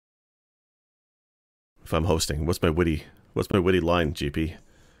if I'm hosting. What's my witty line, GP?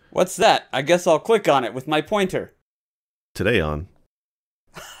 What's that? I guess I'll click on it with my pointer. Today on.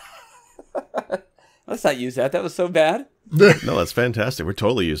 Let's not use that. That was so bad. No, that's fantastic. We're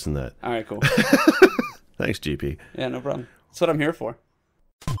totally using that. All right, cool. Thanks, GP. Yeah, no problem. That's what I'm here for.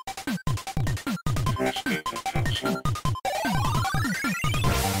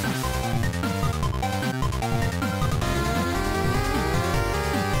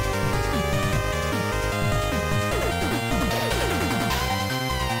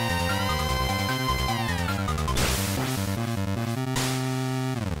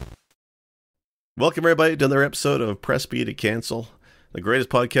 Welcome, everybody, to another episode of Press B to Cancel, the greatest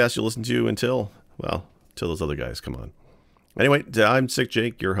podcast you'll listen to until those other guys come on. Anyway, I'm Sick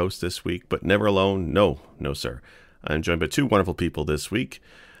Jake, your host this week, but never alone. No, sir. I'm joined by two wonderful people this week.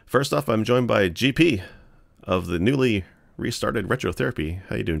 First off, I'm joined by GP of the newly restarted Retro Therapy.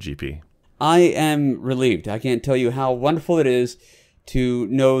 How you doing, GP? I am relieved. I can't tell you how wonderful it is to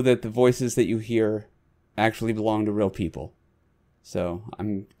know that the voices that you hear actually belong to real people. So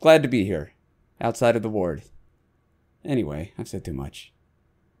I'm glad to be here. Outside of the ward. Anyway, I've said too much.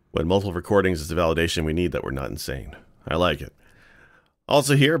 When multiple recordings is the validation we need that we're not insane. I like it.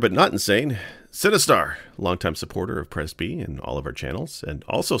 Also here, but not insane, Sinistar, longtime supporter of Press B and all of our channels, and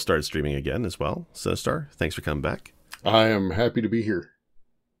also started streaming again as well. Sinistar, thanks for coming back. I am happy to be here.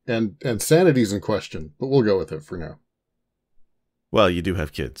 And sanity's in question, but we'll go with it for now. Well, you do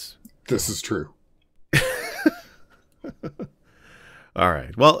have kids. This is true. All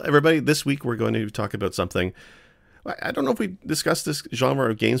right. Well, everybody, this week we're going to talk about something. I don't know if we discussed this genre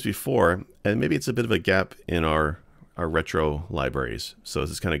of games before, and maybe it's a bit of a gap in our retro libraries. So this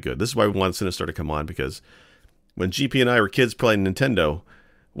is kind of good. This is why we wanted Sinistar to come on, because when GP and I were kids playing Nintendo,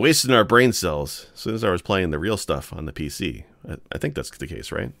 wasting our brain cells, Sinistar was playing the real stuff on the PC. I think that's the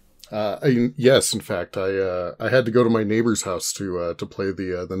case, right? Yes, in fact, I had to go to my neighbor's house to play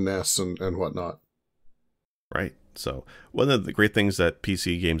the NES and whatnot. Right. So one of the great things that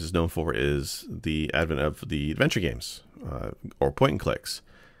PC games is known for is the advent of the adventure games, or point and clicks.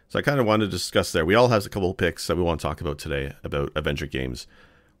 So I kind of wanted to discuss there. We all have a couple of picks that we want to talk about today about adventure games.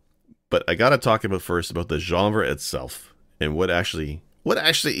 But I got to talk about first about the genre itself and what actually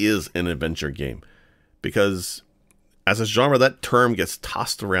is an adventure game. Because as a genre, that term gets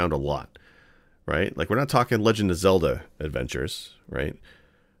tossed around a lot, right? Like, we're not talking Legend of Zelda adventures, right?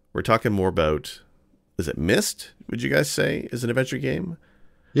 We're talking more about... Is it Myst, would you guys say, is an adventure game?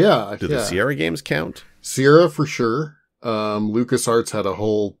 Yeah. Do the Sierra games count? Sierra, for sure. LucasArts had a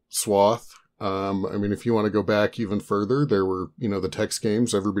whole swath. I mean, if you want to go back even further, there were, the text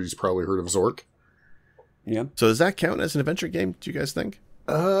games. Everybody's probably heard of Zork. Yeah. So does that count as an adventure game, do you guys think?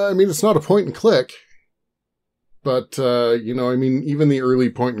 I mean, it's not a point and click. But, I mean, even the early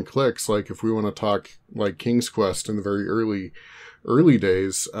point and clicks, like if we want to talk like King's Quest in the very early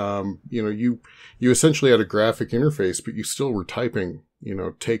days, you essentially had a graphic interface, but you still were typing,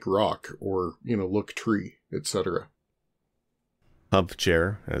 take rock or, look tree, etc. Hump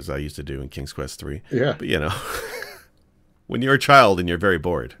chair, as I used to do in King's Quest 3. Yeah. But, when you're a child and you're very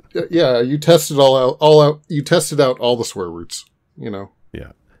bored. Yeah, you tested you tested out all the swear words,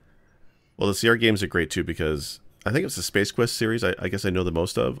 Yeah. Well, the Sierra games are great too, because I think it's the Space Quest series I guess I know the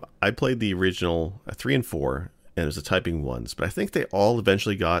most of. I played the original 3 and 4. And it was the typing ones, but I think they all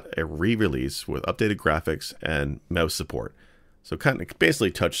eventually got a re-release with updated graphics and mouse support. So kind of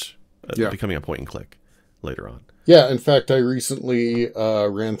basically touch becoming a point and click later on. Yeah, in fact, I recently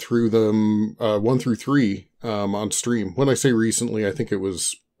ran through them 1 through 3 on stream. When I say recently, I think it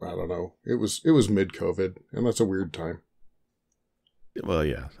was, I don't know, it was mid-COVID, and that's a weird time. Well,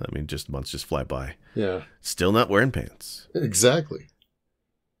 yeah, I mean, just months just fly by. Yeah. Still not wearing pants. Exactly.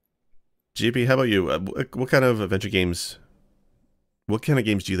 GP, how about you? What kind of games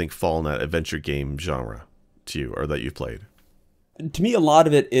do you think fall in that adventure game genre to you, or that you've played? To me, a lot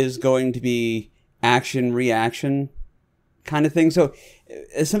of it is going to be action, reaction kind of thing. So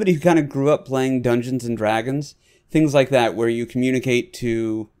as somebody who kind of grew up playing Dungeons and Dragons, things like that, where you communicate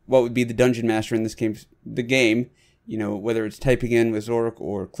to what would be the dungeon master in this case, the game, whether it's typing in with Zork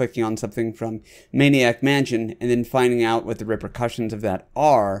or clicking on something from Maniac Mansion and then finding out what the repercussions of that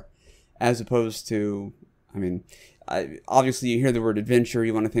are, as opposed to, I mean, obviously you hear the word adventure,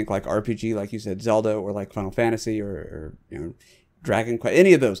 you want to think like RPG, like you said, Zelda, or like Final Fantasy, or Dragon Quest,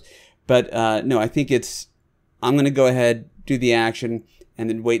 any of those. But no, I think I'm going to go ahead, do the action, and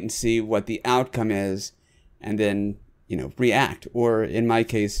then wait and see what the outcome is, and then, react, or in my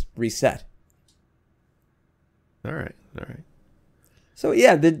case, reset. All right. So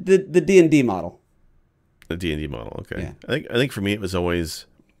yeah, the D&D model. The D&D model, okay. Yeah. I think for me it was always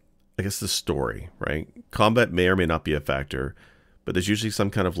I guess, the story, right? Combat may or may not be a factor, but there's usually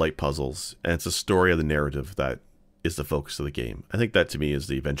some kind of light puzzles, and it's a story of the narrative that is the focus of the game. I think that, to me, is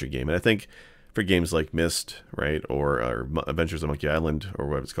the adventure game. And I think for games like Myst, right, or Adventures on Monkey Island, or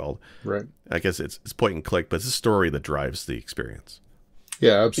what it's called, right? I guess it's point and click, but it's a story that drives the experience.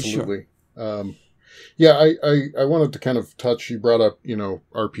 Yeah, absolutely. Sure. Yeah, I wanted to kind of touch. You brought up,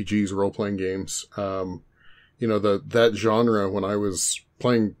 RPGs, role playing games. That genre, when I was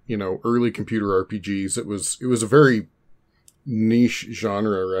playing, early computer RPGs, it was a very niche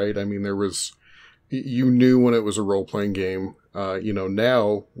genre, right? I mean, you knew when it was a role playing game.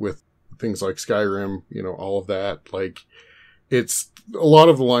 Now with things like Skyrim, all of that, like, it's a lot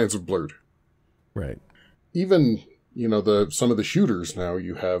of the lines have blurred. Right. Even, some of the shooters now,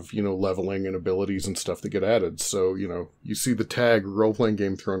 you have, leveling and abilities and stuff that get added. So, you see the tag role-playing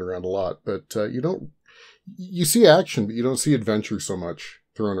game thrown around a lot, but you see action, but you don't see adventure so much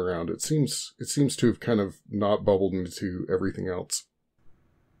thrown around. It seems to have kind of not bubbled into everything else.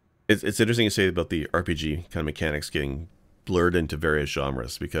 It's interesting to say about the RPG kind of mechanics getting blurred into various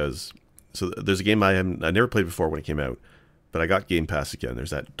genres, because there's a game I never played before when it came out, but I got Game Pass again. There's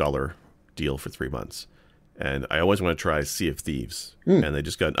that $1 deal for 3 months. And I always want to try Sea of Thieves. And they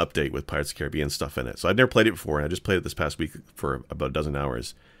just got an update with Pirates of the Caribbean stuff in it. So I've never played it before, and I just played it this past week for about a dozen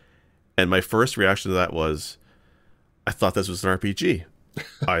hours. And my first reaction to that was, I thought this was an RPG.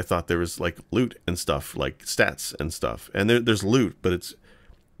 I thought there was like loot and stuff, like stats and stuff. And there's loot, but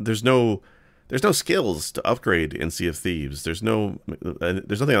there's no skills to upgrade in Sea of Thieves. There's nothing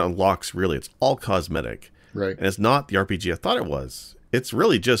that unlocks, really. It's all cosmetic. Right. And it's not the RPG I thought it was. It's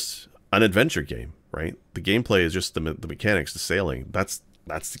really just an adventure game, right? The gameplay is just the mechanics, the sailing. That's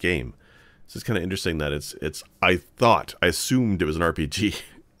the game. So it's kind of interesting that I assumed it was an RPG,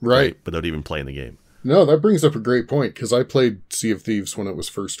 right? Without even playing the game. No, that brings up a great point, because I played Sea of Thieves when it was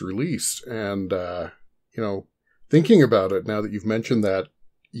first released, and thinking about it now that you've mentioned that,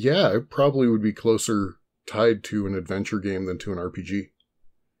 yeah, it probably would be closer tied to an adventure game than to an RPG.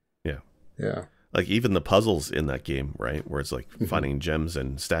 Yeah. Yeah. Like even the puzzles in that game, right? Where it's like finding gems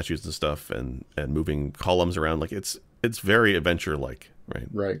and statues and stuff and moving columns around. Like it's very adventure-like, right?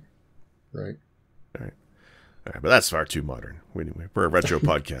 Right. All right. But that's far too modern. We're a retro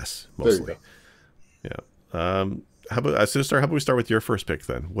podcast, mostly. Yeah. How about Sinistar? How about we start with your first pick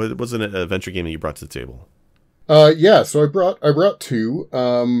then? What was an adventure game that you brought to the table? Yeah. So I brought two.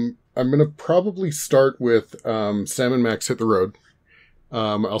 I'm gonna probably start with Sam & Max Hit the Road.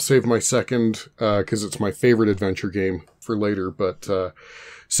 I'll save my second, cause it's my favorite adventure game for later, but,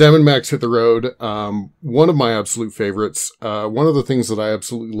 Sam & Max Hit the Road, one of my absolute favorites. One of the things that I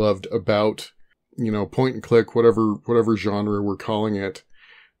absolutely loved about, point and click, whatever genre we're calling it,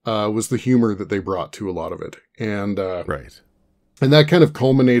 was the humor that they brought to a lot of it. And, right. And that kind of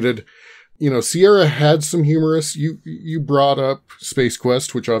culminated, Sierra had some humorous, you brought up Space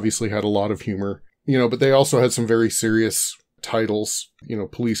Quest, which obviously had a lot of humor, but they also had some very serious titles.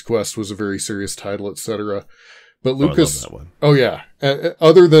 Police Quest was a very serious title, etc. But Lucas, I love that one. Oh yeah,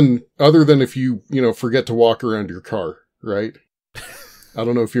 other than if you forget to walk around your car, right? I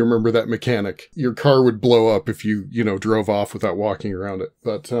don't know if you remember that mechanic. Your car would blow up if you drove off without walking around it.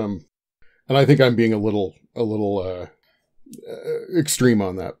 But and I think I'm being a little extreme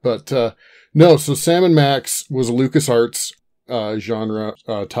on that. But no, so Sam & Max was a LucasArts genre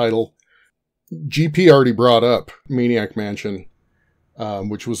title. GP already brought up Maniac Mansion,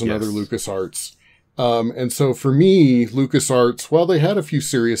 which was another LucasArts. And so for me, LucasArts, while they had a few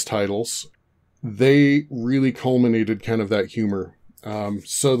serious titles, they really culminated kind of that humor.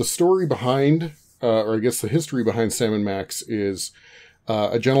 So the story behind, or I guess the history behind Sam & Max is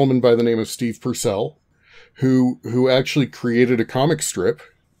a gentleman by the name of Steve Purcell, who actually created a comic strip.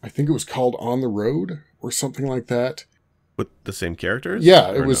 I think it was called On the Road or something like that. With the same characters?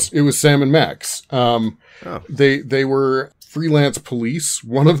 Yeah, it was Sam & Max. They were freelance police.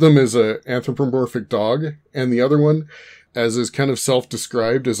 One of them is a anthropomorphic dog, and the other one, as is kind of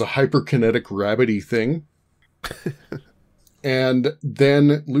self-described, is a hyperkinetic rabbity thing. And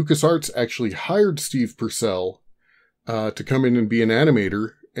then LucasArts actually hired Steve Purcell to come in and be an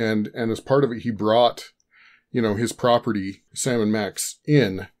animator, and as part of it, he brought his property, Sam & Max,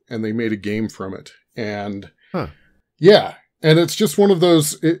 in, and they made a game from it. And yeah, and it's just one of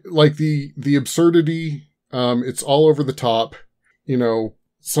those, like the absurdity, it's all over the top.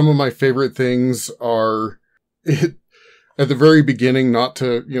 Some of my favorite things are at the very beginning, not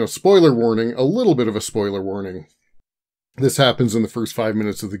to, spoiler warning, a little bit of a spoiler warning. This happens in the first 5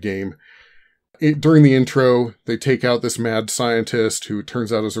 minutes of the game. During the intro, they take out this mad scientist who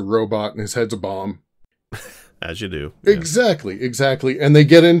turns out is a robot and his head's a bomb. As you do. Yeah. Exactly. And they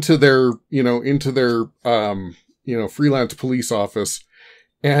get into their, freelance police office,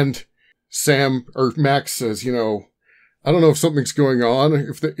 and Sam or Max says, I don't know if something's going on,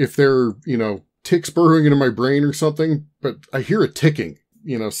 if they're, ticks burrowing into my brain or something, but I hear a ticking.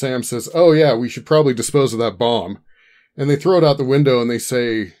 Sam says, oh yeah, we should probably dispose of that bomb. And they throw it out the window and they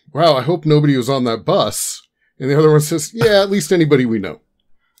say, wow, I hope nobody was on that bus. And the other one says, yeah, at least anybody we know.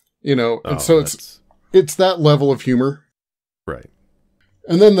 And so it's that level of humor. Right.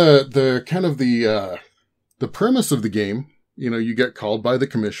 And then the kind of the premise of the game, you get called by the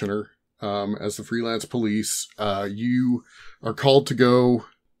commissioner, as the freelance police. You are called to go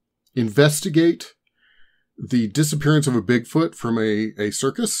investigate the disappearance of a Bigfoot from a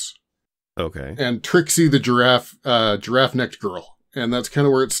circus. Okay. And Trixie, the giraffe-necked girl. And that's kind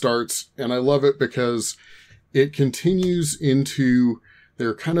of where it starts. And I love it because it continues into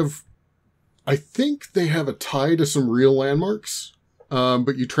their kind of, I think they have a tie to some real landmarks.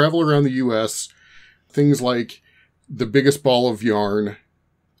 But you travel around the U.S., things like the biggest ball of yarn.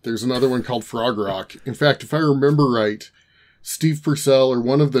 There's another one called Frog Rock. In fact, if I remember right, Steve Purcell, or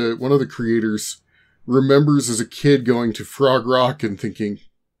one of the creators, remembers as a kid going to Frog Rock and thinking,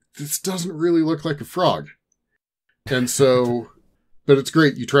 this doesn't really look like a frog. And so, but it's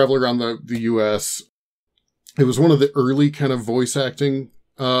great. You travel around the U.S. It was one of the early kind of voice acting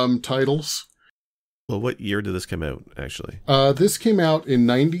titles. Well, what year did this come out, actually? This came out in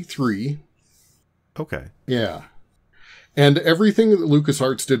 93. Okay. Yeah. And everything that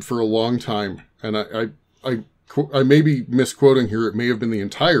LucasArts did for a long time, and I may be misquoting here, it may have been the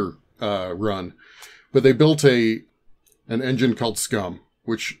entire run, but they built an engine called Scum,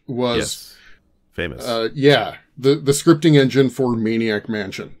 which was famous. The scripting engine for Maniac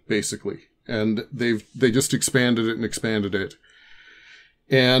Mansion, basically. And they just expanded it.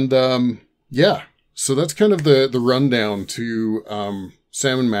 And so that's kind of the rundown to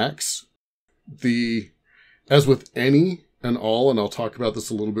Sam and Max. As with any and all, and I'll talk about this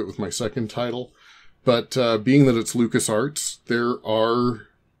a little bit with my second title, but being that it's LucasArts, there are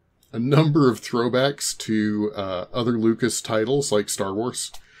a number of throwbacks to other Lucas titles like Star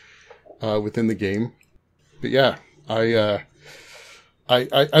Wars within the game. But yeah, I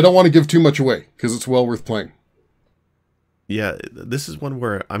don't want to give too much away because it's well worth playing. Yeah, this is one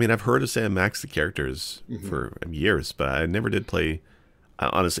where, I've heard of Sam Max, the characters, for years, but I never did play.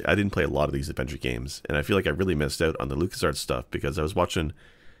 Honestly, I didn't play a lot of these adventure games, and I feel like I really missed out on the LucasArts stuff because I was watching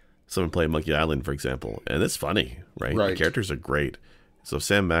someone play Monkey Island, for example, and it's funny, right? The characters are great. So if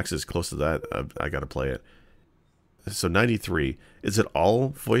Sam Max is close to that, I got to play it. So 93, is it all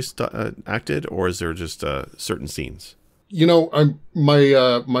voice acted, or is there just certain scenes? My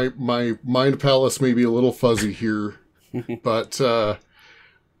mind palace may be a little fuzzy here, but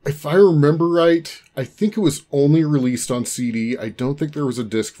if I remember right, I think it was only released on CD. I don't think there was a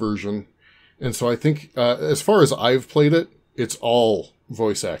disc version. And so I think, as far as I've played it, it's all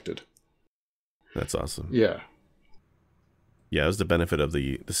voice acted. That's awesome. Yeah. Yeah, it was the benefit of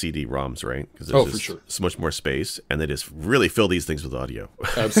the CD-ROMs, right? Because for sure. So much more space, and they just really fill these things with audio.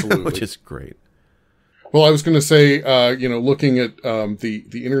 Absolutely. Which is great. Well, I was going to say, looking at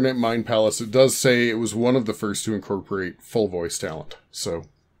the Internet Mind Palace, it does say it was one of the first to incorporate full voice talent. So...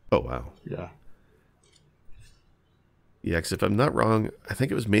 Oh, wow. Yeah. Yeah, because if I'm not wrong, I think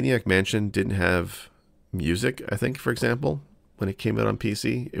it was Maniac Mansion didn't have music, I think, for example, when it came out on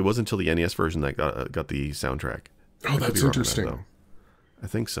PC. It wasn't until the NES version that got the soundtrack. Oh, that's interesting. I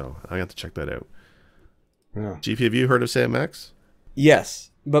think so. I got to check that out. Yeah. GP, have you heard of Sam Max?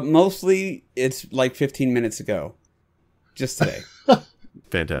 Yes, but mostly it's like 15 minutes ago. Just today.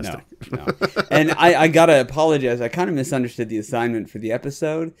 Fantastic. No. And I gotta apologize. I kind of misunderstood the assignment for the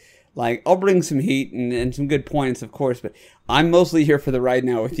episode. Like, I'll bring some heat and some good points, of course, but I'm mostly here for the ride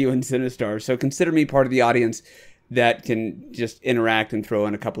now with you and Sinistar. So consider me part of the audience that can just interact and throw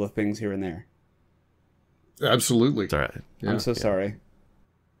in a couple of things here and there. Absolutely. It's all right. I'm so sorry.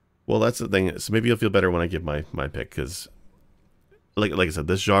 Well, that's the thing. So maybe you'll feel better when I give my pick, because, like I said,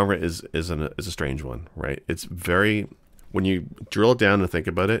 this genre is a strange one, right? It's very... When you drill it down and think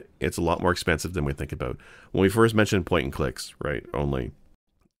about it, it's a lot more expensive than we think about. When we first mentioned point and clicks, right, only,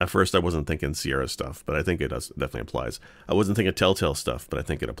 at first I wasn't thinking Sierra stuff, but I think it definitely applies. I wasn't thinking Telltale stuff, but I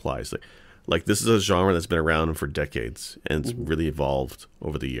think it applies. Like this is a genre that's been around for decades, and it's really evolved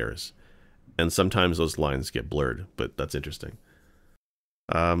over the years. And sometimes those lines get blurred, but that's interesting.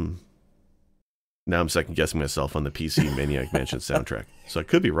 Now I'm second guessing myself on the PC Maniac Mansion soundtrack, so I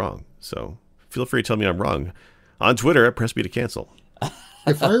could be wrong. So feel free to tell me I'm wrong. On Twitter at Press Me to Cancel.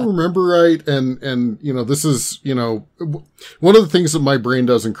 if I remember right, and this is, one of the things that my brain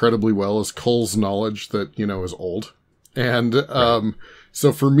does incredibly well is Cole's knowledge that, is old. And,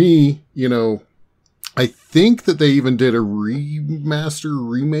 so for me, I think that they even did a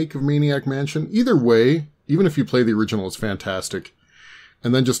remake of Maniac Mansion. Either way, even if you play the original, it's fantastic.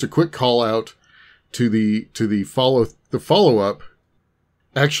 And then just a quick call out to the follow-up.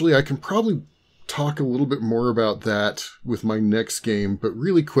 Actually, I can probably talk a little bit more about that with my next game, but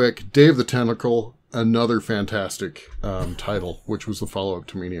really quick, Day of the Tentacle, another fantastic title, which was the follow-up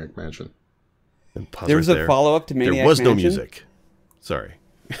to Maniac Mansion. There was a follow-up to Maniac Mansion? There was no music. Sorry.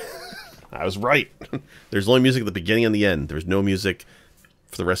 I was right. There's only music at the beginning and the end. There was no music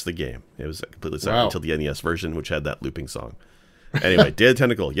for the rest of the game. It was completely silent until the NES version, which had that looping song. Anyway, Day of the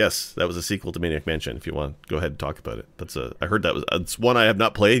Tentacle. Yes, that was a sequel to Maniac Mansion. If you want, go ahead and talk about it. I heard that was it's one I have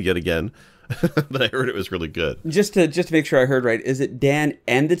not played yet again, but I heard it was really good. Just to make sure I heard right, is it Dan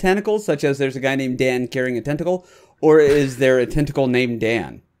and the Tentacles, such as there's a guy named Dan carrying a tentacle, or is there a tentacle named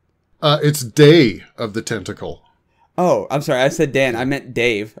Dan? It's Day of the Tentacle. Oh, I'm sorry. I said Dan. I meant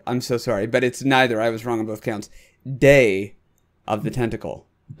Dave. I'm so sorry. But it's neither. I was wrong on both counts. Day of the Tentacle.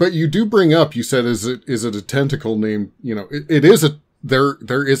 But you do bring up, you said, is it a tentacle named, it is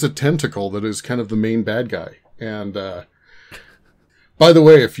there is a tentacle that is kind of the main bad guy. And, by the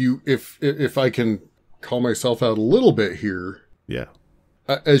way, if I can call myself out a little bit here. Yeah.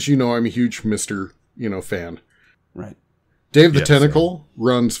 As you know, I'm a huge Mr., fan. Right. Day of the Tentacle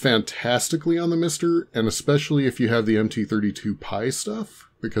runs fantastically on the Mister, and especially if you have the MT32 Pi stuff,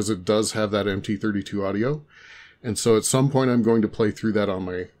 because it does have that MT32 audio. And so at some point I'm going to play through that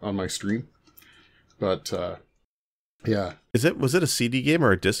on my stream. But yeah. Was it a CD game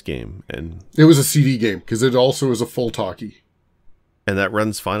or a disc game? And it was a CD game because it also is a full talkie. And that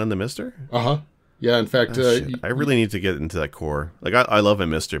runs fine on the Mister? Uh-huh. Yeah, in fact, I really need to get into that core. Like I love a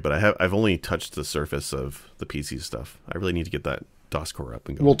Mister, but I've only touched the surface of the PC stuff. I really need to get that DOS core up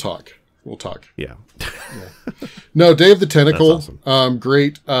and go. We'll talk. Yeah. No, Day of the Tentacle. That's awesome.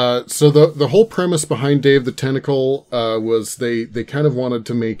 Great. So the whole premise behind Day of the Tentacle was they kind of wanted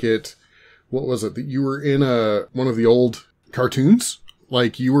to make it. What was it? That you were in one of the old cartoons.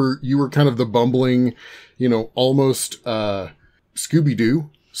 Like you were kind of the bumbling, almost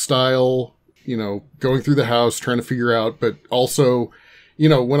Scooby-Doo style. Going through the house, trying to figure out, but also,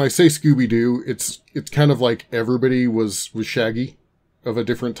 when I say Scooby-Doo, it's kind of like everybody was Shaggy of a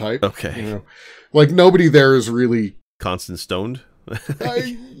different type. Okay. Like nobody there is really constant stoned.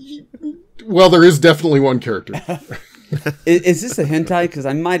 Well, there is definitely one character. Is this a hentai? Because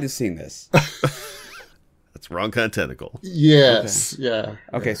I might have seen this. That's wrong kind of tentacle. Yes. Okay. Yeah.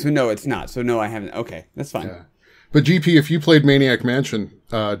 Okay. So no, it's not. So no, I haven't. Okay. That's fine. Yeah. But GP, if you played Maniac Mansion,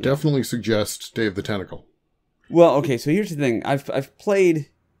 definitely suggest Day of the Tentacle. Well, okay, so here's the thing. I've played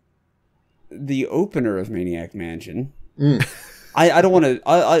the opener of Maniac Mansion. I don't want to.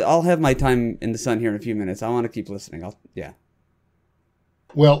 I'll have my time in the sun here in a few minutes. I want to keep listening.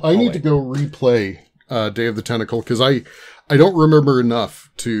 Well, I need to go replay Day of the Tentacle because I don't remember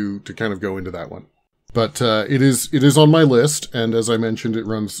enough to kind of go into that one. But it is on my list, and as I mentioned, it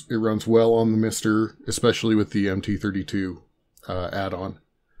runs well on the Mister, especially with the MT32 add-on.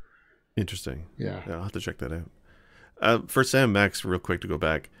 Interesting. Yeah, I'll have to check that out. For Sam Max, real quick to go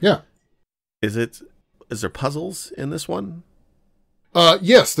back. Yeah. Is there puzzles in this one?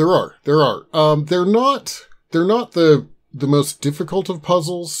 Yes, there are. They're not the most difficult of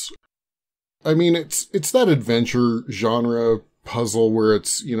puzzles. I mean, it's that adventure genre puzzle where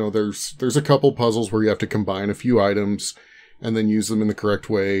it's, there's a couple puzzles where you have to combine a few items and then use them in the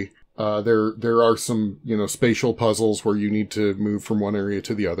correct way. There are some, spatial puzzles where you need to move from one area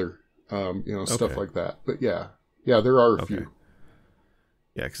to the other, stuff like that. But yeah, there are a few.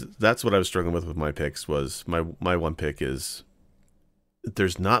 Yeah, because that's what I was struggling with my picks was my one pick is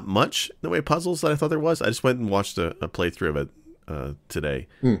there's not much in the way of puzzles that I thought there was. I just went and watched a playthrough of it today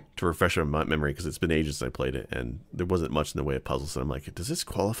to refresh my memory because it's been ages since I played it, and there wasn't much in the way of puzzles. And I'm like, does this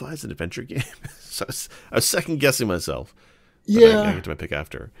qualify as an adventure game? So I was second guessing myself. Yeah, I get to my pick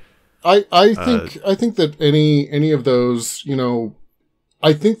after. I think that any of those,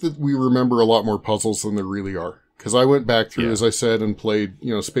 I think that we remember a lot more puzzles than there really are. Because I went back through, as I said, and played,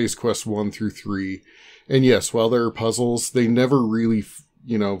 Space Quest 1 through 3. And yes, while there are puzzles, they never really,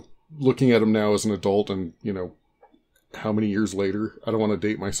 looking at them now as an adult and, how many years later, I don't want to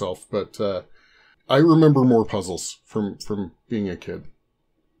date myself, but I remember more puzzles from being a kid.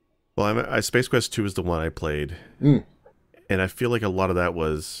 Well, Space Quest 2 is the one I played. And I feel like a lot of that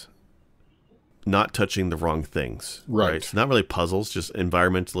was not touching the wrong things. Right. It's not really puzzles, just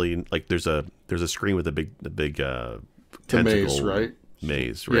environmentally. Like there's a screen with the big tentacle maze, right?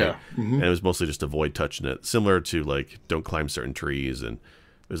 maze, right? Yeah. Mm-hmm. And it was mostly just avoid touching it, similar to like don't climb certain trees, and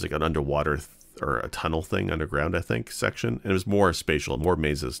there's like an underwater or a tunnel thing underground, I think, section, and it was more spatial, more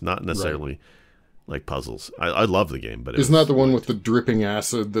mazes, not necessarily like puzzles. I love the game, but isn't that the one with the dripping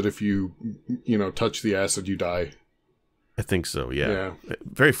acid that if you touch the acid you die? I think so. Yeah.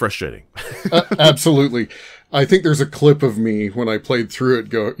 Very frustrating. Absolutely. I think there's a clip of me when I played through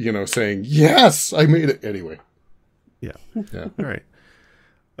it saying, yes, I made it. Anyway. Yeah. All right.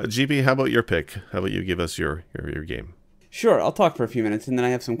 GB, how about your pick? How about you give us your game? Sure, I'll talk for a few minutes, and then I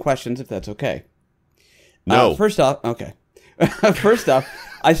have some questions, if that's okay. No. First off,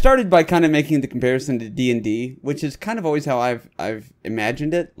 I started by kind of making the comparison to D&D, which is kind of always how I've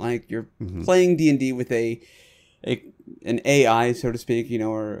imagined it. Like you're playing D&D with an AI, so to speak,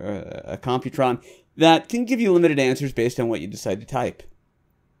 or a Computron that can give you limited answers based on what you decide to type.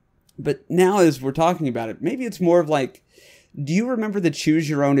 But now, as we're talking about it, maybe it's more of like, do you remember the Choose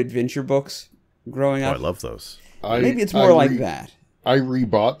Your Own Adventure books growing up? I love those. Maybe it's more like that. I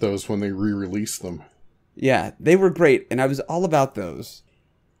rebought those when they re-released them. Yeah, they were great, and I was all about those.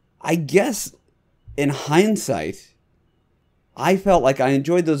 I guess, in hindsight, I felt like I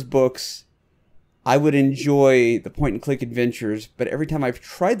enjoyed those books. I would enjoy the point-and-click adventures, but every time I've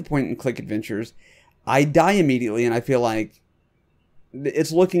tried the point-and-click adventures, I die immediately, and I feel like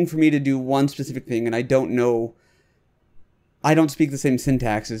it's looking for me to do one specific thing, and I don't speak the same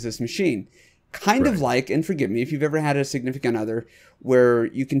syntax as this machine. Kind of like, and forgive me if you've ever had a significant other where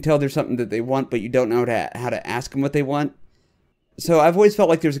you can tell there's something that they want, but you don't know how to ask them what they want. So I've always felt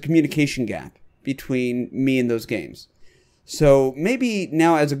like there's a communication gap between me and those games. So maybe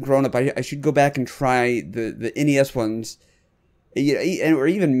now as a grown-up, I should go back and try the NES ones, or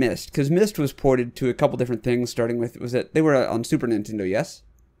even Myst, because Myst was ported to a couple different things, starting with, they were on Super Nintendo, yes?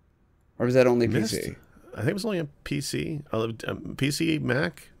 Or was that only Myst? PC? I think it was only a PC. PC,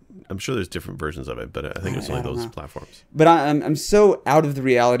 Mac. I'm sure there's different versions of it, but I think it was only those platforms. But I'm so out of the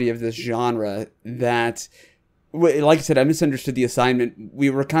reality of this genre that, like I said, I misunderstood the assignment. We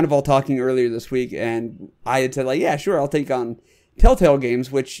were kind of all talking earlier this week, and I had said, like, yeah, sure, I'll take on Telltale games,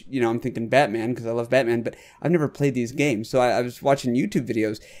 which, I'm thinking Batman, because I love Batman, but I've never played these games. So I was watching YouTube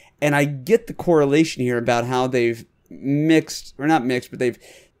videos, and I get the correlation here about how they've but they've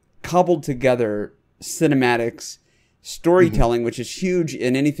cobbled together cinematics, storytelling, which is huge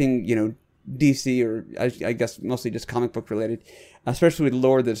in anything, DC, or I guess mostly just comic book related, especially with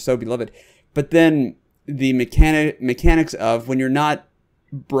lore that's so beloved. But then the mechanics of when you're not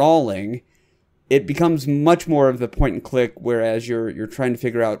brawling, it becomes much more of the point and click, whereas you're trying to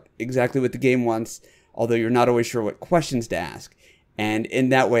figure out exactly what the game wants, although you're not always sure what questions to ask. And in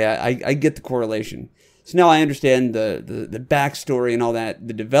that way, I get the correlation. So now I understand the backstory and all that,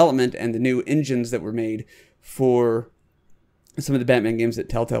 the development and the new engines that were made for some of the Batman games that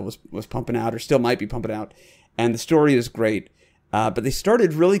Telltale was pumping out, or still might be pumping out. And the story is great. But they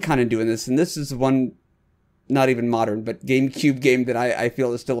started really kind of doing this, and this is the one, not even modern, but GameCube game that I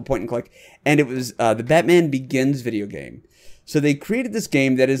feel is still a point and click. And it was the Batman Begins video game. So they created this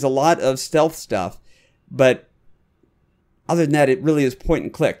game that is a lot of stealth stuff, but other than that, it really is point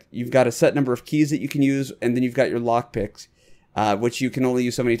and click. You've got a set number of keys that you can use, and then you've got your lock picks, which you can only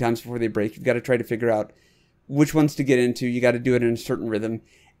use so many times before they break. You've got to try to figure out which ones to get into. You got to do it in a certain rhythm.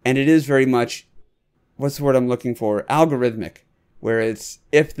 And it is very much, what's the word I'm looking for? Algorithmic, where it's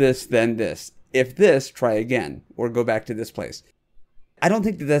if this, then this. If this, try again, or go back to this place. I don't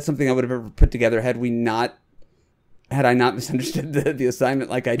think that that's something I would have ever put together had I not misunderstood the assignment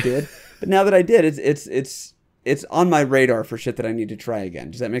like I did. But now that I did, it's on my radar for shit that I need to try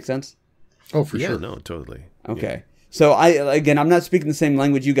again. Does that make sense? Oh, for sure. No, totally. Okay. Yeah. So I'm not speaking the same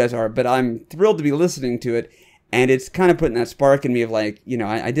language you guys are, but I'm thrilled to be listening to it. And it's kind of putting that spark in me of like,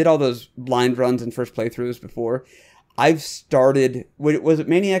 I did all those blind runs and first playthroughs before. I've started, was it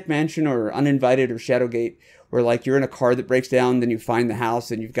Maniac Mansion or Uninvited or Shadowgate, where like you're in a car that breaks down, then you find the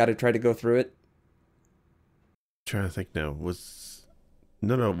house and you've got to try to go through it? I'm trying to think now. Was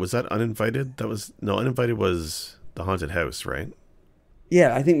that Uninvited? Uninvited was the haunted house, right?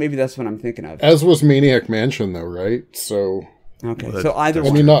 Yeah, I think maybe that's what I'm thinking of. As was Maniac Mansion, though, right? So okay, well, so either I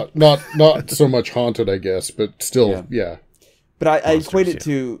one. mean, not so much haunted, I guess, but still, yeah. But I equate it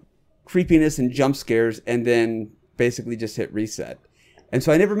to creepiness and jump scares, and then basically just hit reset. And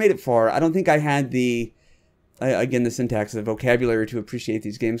so I never made it far. I don't think I had the syntax, the vocabulary to appreciate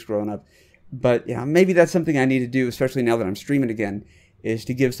these games growing up. But yeah, maybe that's something I need to do, especially now that I'm streaming again, is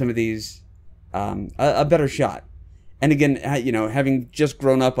to give some of these a better shot. And again, having just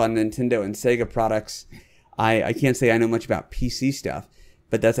grown up on Nintendo and Sega products, I can't say I know much about PC stuff,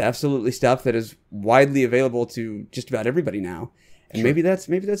 but that's absolutely stuff that is widely available to just about everybody now. And maybe that's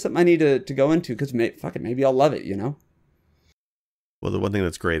something I need to go into, because maybe I'll love it, you know? Well, the one thing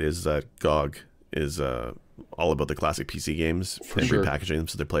that's great is that GOG is all about the classic PC games and repackaging them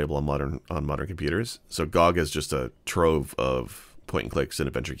so they're playable on modern computers. So GOG is just a trove of point and clicks and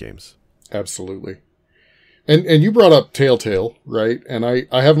adventure games. Absolutely. And you brought up Telltale, right? And I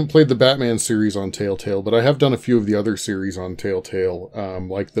haven't played the Batman series on Telltale, but I have done a few of the other series on Telltale,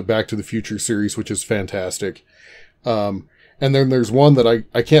 like the Back to the Future series, which is fantastic. And then there's one that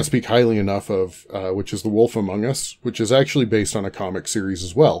I can't speak highly enough of, which is The Wolf Among Us, which is actually based on a comic series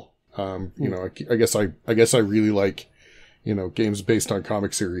as well. You know, I guess I really like, you know, games based on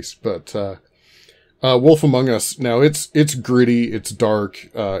comic series, but Wolf Among Us, now it's gritty, it's dark,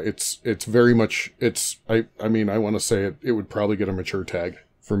 it's very much, I mean, I want to say it would probably get a mature tag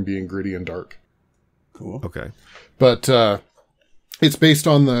from being gritty and dark. Cool. Okay. But it's based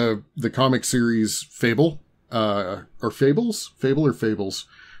on the comic series Fable, or Fables,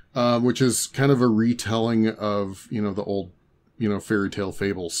 which is kind of a retelling of, you know, the old, you know, fairy tale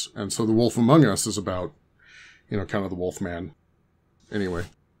fables. And so The Wolf Among Us is about, you know, kind of the wolf man. Anyway.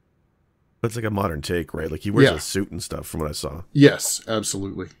 It's like a modern take, right? Like he wears a suit and stuff from what I saw. Yes,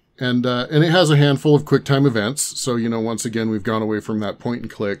 absolutely. And it has a handful of quick time events. So, you know, once again, we've gone away from that point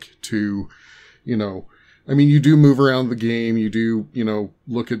and click to, you know, I mean, you do move around the game. You do, you know,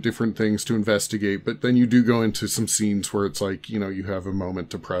 look at different things to investigate, but then you do go into some scenes where it's like, you know, you have a moment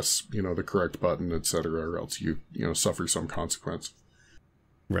to press, you know, the correct button, etc., or else you know, suffer some consequence.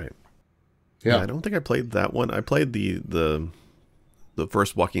 Right. Yeah. I don't think I played that one. I played the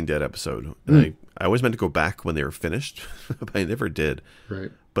first Walking Dead episode, and I always meant to go back when they were finished, but I never did.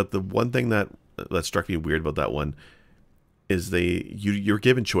 Right. But the one thing that struck me weird about that one is you're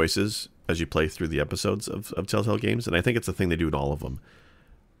given choices as you play through the episodes of Telltale games, and I think it's a thing they do in all of them.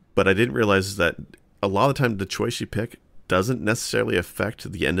 But I didn't realize that a lot of the time the choice you pick doesn't necessarily affect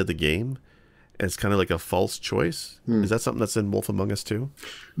the end of the game. It's kind of like a false choice. Is that something that's in Wolf Among Us too?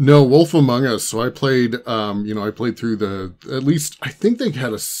 No, Wolf Among Us. So I played, you know, I played through at least, I think they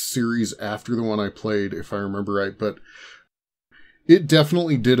had a series after the one I played, if I remember right, but it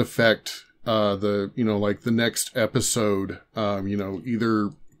definitely did affect, you know, like the next episode, you know,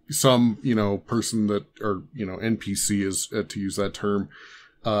 either some, you know, person that, or, you know, NPC is, to use that term,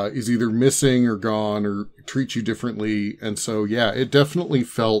 is either missing or gone or treats you differently. And so, yeah, it definitely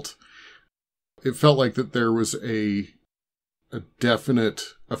felt like that there was a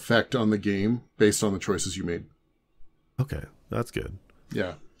definite effect on the game based on the choices you made. Okay, that's good.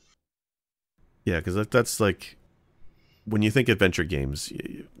 Yeah. Yeah, because that's like, when you think adventure games,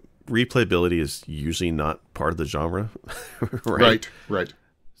 replayability is usually not part of the genre, right? Right.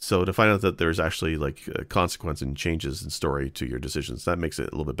 So to find out that there's actually like a consequence and changes in story to your decisions, that makes it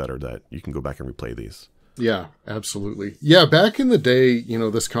a little bit better that you can go back and replay these. Yeah, absolutely. Yeah, back in the day, you know,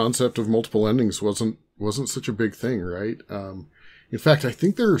 this concept of multiple endings wasn't such a big thing, right? In fact, I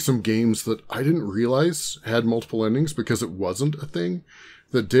think there are some games that I didn't realize had multiple endings because it wasn't a thing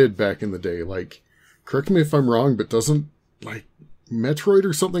that did back in the day. Like, correct me if I'm wrong, but doesn't, like, Metroid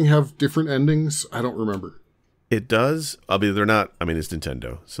or something have different endings? I don't remember. It does. I mean, they're not, I mean, it's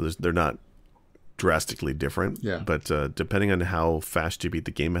Nintendo, so they're not drastically different. Yeah. But depending on how fast you beat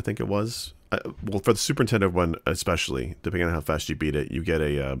the game, I think it was. Well, for the Super Nintendo one especially, depending on how fast you beat it, you get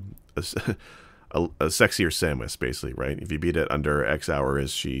a sexier Samus, basically, right? If you beat it under X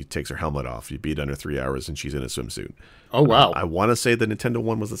hours, she takes her helmet off. You beat it under 3 hours, and she's in a swimsuit. Oh, wow. I want to say the Nintendo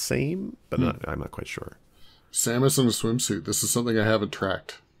one was the same, but I'm not quite sure. Samus in a swimsuit. This is something I haven't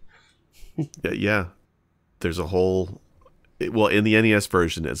tracked. Yeah. There's a whole... Well, in the NES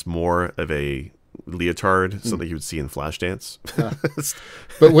version, it's more of a leotard, something you would see in Flashdance.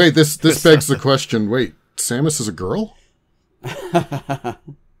 But wait, this begs the question. Wait, Samus is a girl? Oh,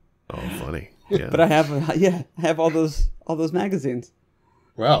 funny. Yeah. But I have all those magazines.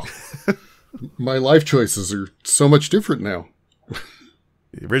 Wow. My life choices are so much different now.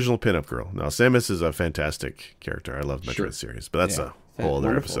 The original pinup girl. Now, Samus is a fantastic character. I love Metroid series, but that's a whole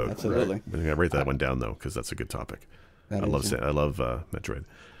other episode. Absolutely. Right. I'm going to write that one down, though, because that's a good topic. I love Metroid.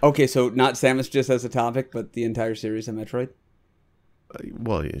 Okay, so not Samus just as a topic, but the entire series of Metroid?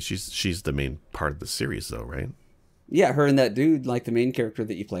 Well, yeah, she's the main part of the series, though, right? Yeah, her and that dude, like the main character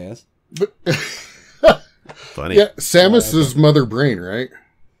that you play as. But Funny. Yeah, Samus is Mother Brain, right?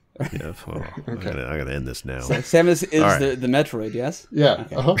 Yeah, well, okay. I'm gonna end this now. So Samus is the Metroid, yes? Yeah.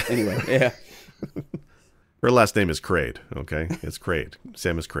 Okay. Uh-huh. Anyway, yeah. Her last name is Kraid, okay? It's Kraid.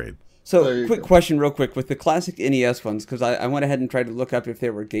 Samus Kraid. So, quick question real quick. With the classic NES ones, because I went ahead and tried to look up if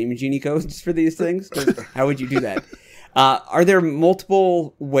there were Game Genie codes for these things. 'Cause how would you do that? Are there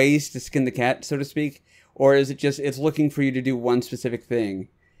multiple ways to skin the cat, so to speak? or is it just it's looking for you to do one specific thing?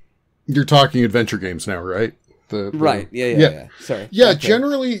 You're talking adventure games now, right? Right. Yeah. Sorry. Yeah.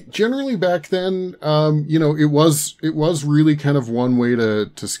 Okay. Generally back then, it was really kind of one way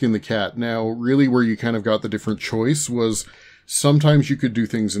to skin the cat. Now, really where you kind of got the different choice was sometimes you could do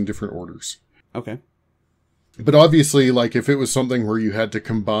things in different orders. Okay. But obviously, like if it was something where you had to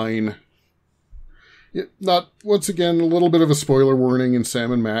combine, not once again, a little bit of a spoiler warning in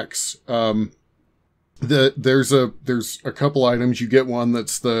Sam and Max. There's a couple items. You get one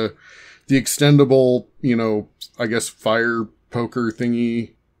that's the extendable, I guess fire poker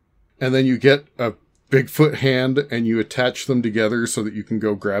thingy, and then you get a Bigfoot hand and you attach them together so that you can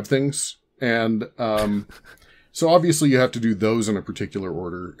go grab things. And so obviously you have to do those in a particular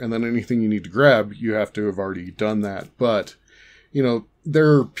order, and then anything you need to grab, you have to have already done that. But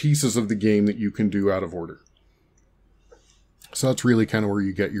there are pieces of the game that you can do out of order. So that's really kind of where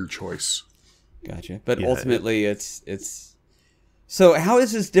you get your choice. Gotcha. But ultimately, it's. So how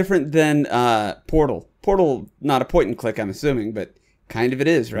is this different than Portal? Portal, not a point and click, I'm assuming, but kind of it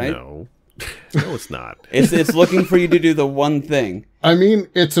is, right? No, it's not. It's looking for you to do the one thing. I mean,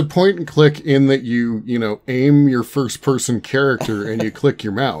 it's a point and click in that you aim your first person character and you click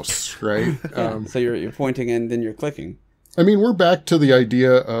your mouse, right? So you're pointing and then you're clicking. I mean, we're back to the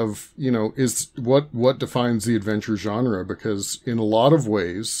idea of, is what defines the adventure genre, because in a lot of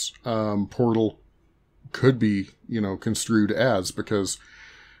ways, Portal could be, construed as, because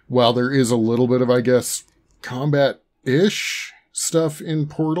while there is a little bit of, I guess, combat-ish stuff in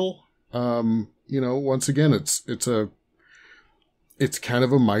Portal, once again, it's kind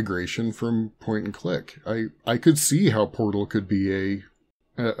of a migration from point and click. I could see how Portal could be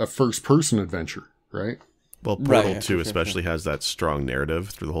a first person adventure, right? Well, Portal 2 especially has that strong narrative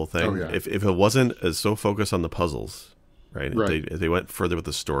through the whole thing. Oh, yeah. If it wasn't as so focused on the puzzles, right? Right. If they went further with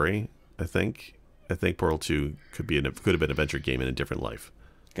the story, I think Portal 2 could have been an adventure game in a different life.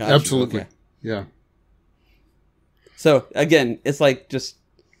 Gotcha. Absolutely. Okay. Yeah. So again, it's like just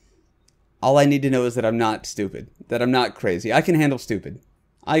all I need to know is that I'm not stupid, that I'm not crazy. I can handle stupid.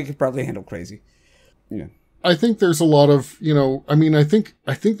 I could probably handle crazy. Yeah. I think there's a lot of, I think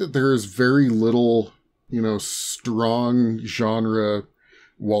that there is very little, strong genre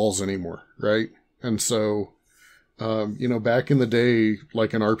walls anymore, right? And so, back in the day,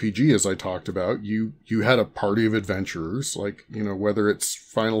 like an RPG, as I talked about, you had a party of adventurers, like, whether it's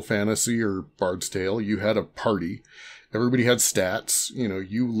Final Fantasy or Bard's Tale, you had a party. Everybody had stats,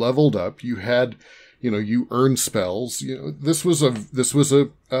 you leveled up, you had, you earned spells, it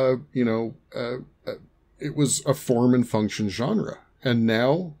was a form and function genre. And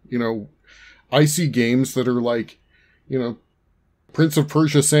now, I see games that are like, Prince of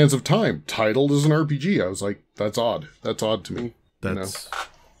Persia Sands of Time, titled as an RPG. I was like, that's odd. That's odd to me.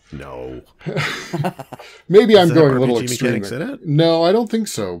 No. Maybe I'm going a RPG little extreme. in it? No, I don't think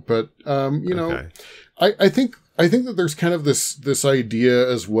so. But, Okay. I think that there's kind of this idea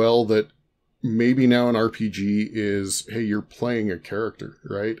as well that maybe now an RPG is, hey, you're playing a character,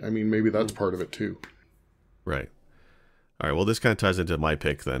 right? I mean, maybe that's part of it too. Right. All right. Well, this kind of ties into my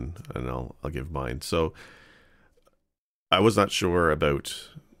pick then, and I'll give mine. So I was not sure about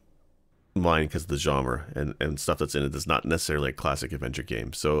mine because of the genre and stuff that's in it that's not necessarily a classic adventure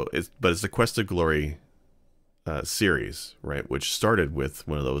game. So it's the Quest of Glory series, right? Which started with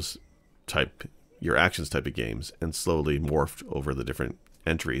one of those your actions type of games and slowly morphed over the different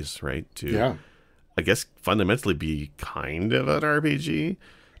entries, right? To, I guess, fundamentally be kind of an RPG,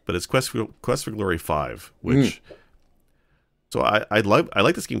 but it's Quest for Glory 5, which... So I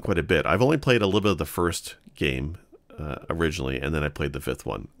like this game quite a bit. I've only played a little bit of the first game originally, and then I played the fifth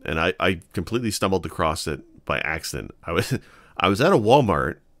one. And I completely stumbled across it by accident. I was at a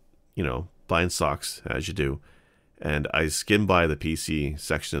Walmart, buying socks, as you do, and I skimmed by the PC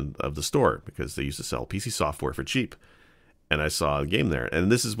section of the store because they used to sell PC software for cheap. And I saw a game there. And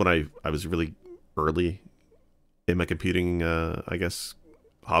this is when I was really early in my computing, I guess,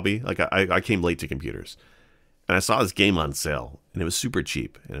 hobby. Like I came late to computers. And I saw this game on sale, and it was super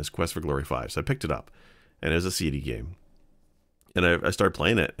cheap, and it was Quest for Glory 5. So I picked it up, and it was a CD game. And I started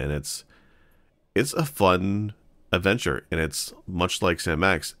playing it, and it's a fun adventure, and it's much like Sam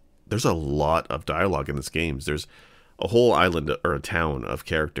Max. There's a lot of dialogue in this game. There's a whole island or a town of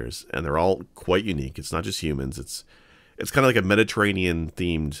characters, and they're all quite unique. It's not just humans. It's kind of like a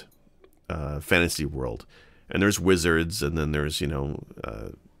Mediterranean-themed fantasy world. And there's wizards, and then there's,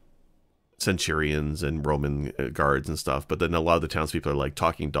 centurions and Roman guards and stuff, but then a lot of the townspeople are like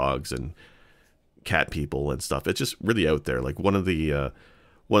talking dogs and cat people and stuff. It's just really out there. Like one of the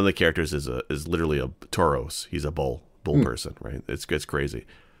characters is literally a Tauros. He's a bull person, right? It's crazy,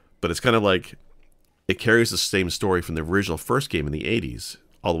 but it's kind of like it carries the same story from the original first game in the 80s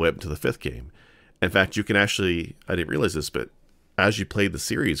all the way up to the 5th game. In fact, you can actually, I didn't realize this, but as you played the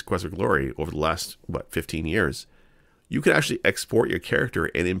series Quest for Glory over the last, 15 years, you can actually export your character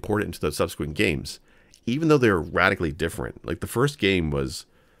and import it into the subsequent games, even though they're radically different. Like the first game was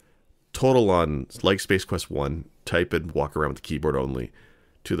total on, like Space Quest 1, type and walk around with the keyboard only,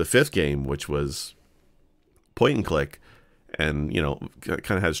 to the 5th game, which was point and click, and,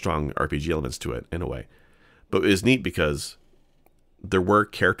 kind of had strong RPG elements to it in a way. But it was neat because there were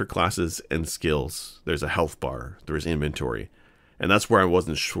character classes and skills. There's a health bar. There's inventory. And that's where I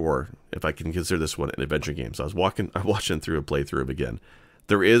wasn't sure if I can consider this one an adventure game. So I was watching through a playthrough again.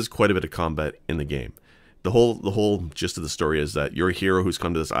 There is quite a bit of combat in the game. The whole gist of the story is that you're a hero who's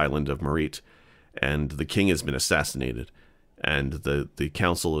come to this island of Marit, and the king has been assassinated. And the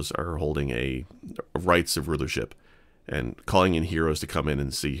council are holding a rights of rulership and calling in heroes to come in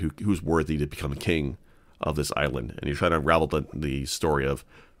and see who's worthy to become king of this island. And you're trying to unravel the story of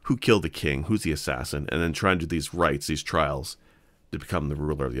who killed the king, who's the assassin, and then trying to do these rites, these trials, to become the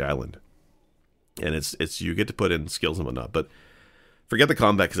ruler of the island. And it's you get to put in skills and whatnot, but forget the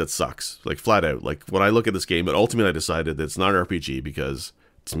combat because it sucks. Like, flat out. Like, when I look at this game, but ultimately I decided that it's not an RPG because,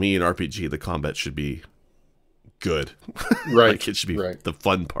 to me, in RPG, the combat should be good. Right. Like, it should be the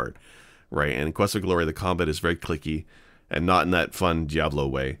fun part. Right. And in Quest of Glory, the combat is very clicky, and not in that fun Diablo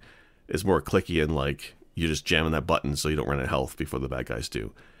way. It's more clicky and, like, you're just jamming that button so you don't run out of health before the bad guys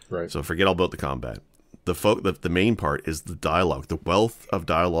do. Right. So forget all about the combat. The main part is the dialogue, the wealth of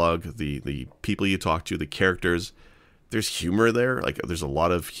dialogue, the people you talk to, the characters. There's humor there. Like, there's a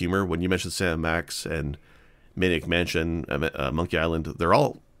lot of humor. When you mentioned Sam Max and Maniac Mansion, Monkey Island, they're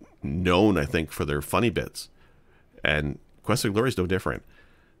all known, I think, for their funny bits. And Quest of Glory is no different.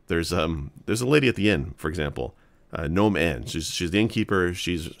 There's a lady at the inn, for example, Gnome Anne. She's the innkeeper.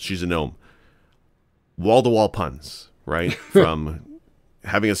 She's a gnome. Wall-to-wall puns, right? From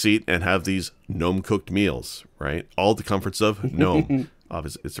having a seat and have these gnome-cooked meals, right? All the comforts of gnome.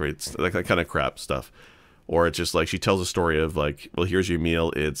 Obviously, it's like that kind of crap stuff. Or it's just like she tells a story of, like, well, here's your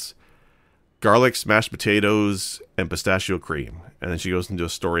meal. It's garlic, smashed potatoes, and pistachio cream. And then she goes into a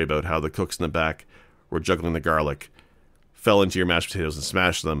story about how the cooks in the back were juggling the garlic, fell into your mashed potatoes and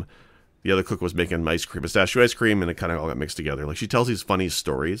smashed them. The other cook was making ice cream, pistachio ice cream, and it kind of all got mixed together. Like, she tells these funny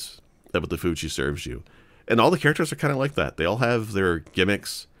stories about the food she serves you. And all the characters are kind of like that. They all have their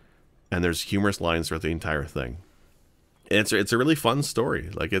gimmicks, and there's humorous lines throughout the entire thing. And it's a really fun story.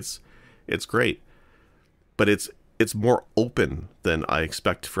 Like, it's great. But it's more open than I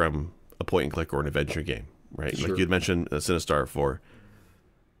expect from a point and click or an adventure game, right? Sure. Like you'd mentioned Sinistar for,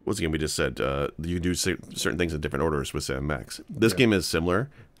 what's the game we just said? You do certain things in different orders with Sam Max. This game is similar.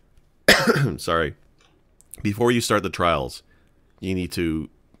 Sorry. Before you start the trials, you need to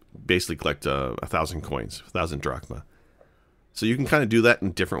basically collect 1,000 coins, 1,000 drachma. So you can kind of do that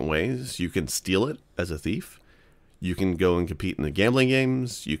in different ways. You can steal it as a thief. You can go and compete in the gambling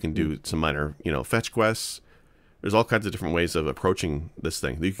games. You can do some minor, fetch quests. There's all kinds of different ways of approaching this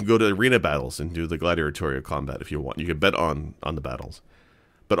thing. You can go to arena battles and do the gladiatorial combat if you want. You can bet on the battles.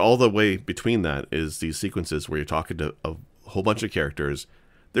 But all the way between that is these sequences where you're talking to a whole bunch of characters.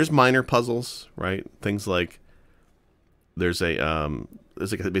 There's minor puzzles, right? Things like there's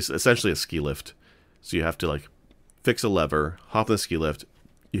essentially a ski lift. So you have to, like, fix a lever, hop on the ski lift.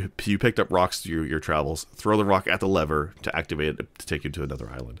 You picked up rocks through your travels, throw the rock at the lever to activate it to take you to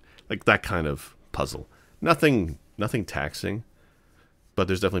another island. Like that kind of puzzle. Nothing taxing, but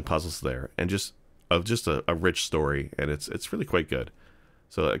there's definitely puzzles there, and just a rich story, and it's really quite good.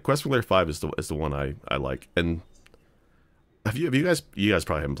 So Quest for Glory 5 is the one I like. And have you guys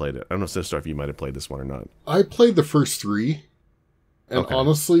probably haven't played it. I don't know, Sinistar, if you might have played this one or not. I played the first 3. And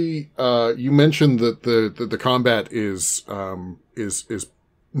honestly, you mentioned that the combat is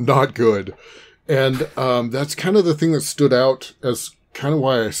not good, and that's kind of the thing that stood out as kind of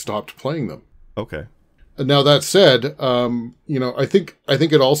why I stopped playing them. Okay. Now that said, I think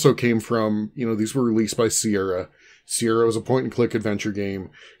it also came from, these were released by Sierra. Sierra was a point and click adventure game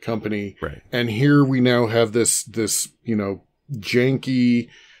company, right? And here we now have this janky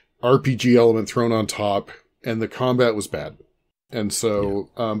RPG element thrown on top, and the combat was bad. And so,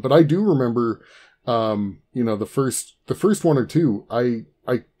 but I do remember, the first one or two, I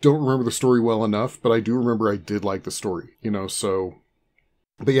don't remember the story well enough, but I do remember I did like the story, so,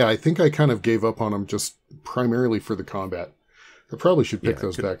 but yeah, I think I kind of gave up on them just primarily for the combat. I probably should pick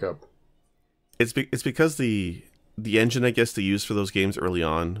those back up. It's because the engine, I guess, they used for those games early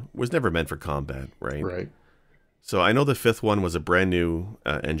on was never meant for combat, right? Right. So I know the fifth one was a brand new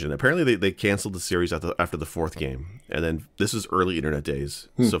engine. Apparently they canceled the series after the fourth game. And then this was early internet days.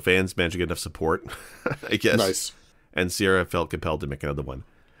 So fans managed to get enough support, I guess. Nice. And Sierra felt compelled to make another one.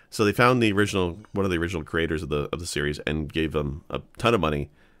 So they found one of the original creators of the series and gave them a ton of money.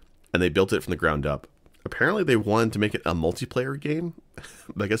 And they built it from the ground up. Apparently they wanted to make it a multiplayer game.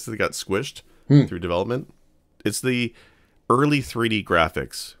 I guess they got squished through development. It's the early 3D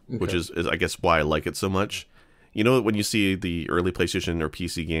graphics, which is I guess why I like it so much. You know, when you see the early PlayStation or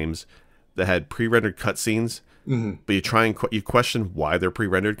PC games that had pre-rendered cutscenes, but you try and you question why they're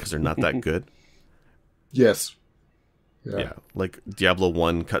pre-rendered because they're not that good. Yes. Yeah, like Diablo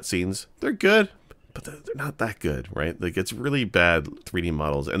 1 cutscenes, they're good, but they're not that good, right? Like, it's really bad 3D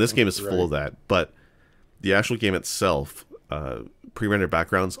models, and this game is full of that. But the actual game itself, pre-rendered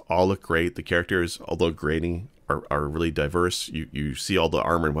backgrounds all look great. The characters, although grainy, are really diverse. You see all the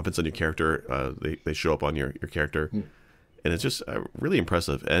armor and weapons on your character. They show up on your character. And it's just really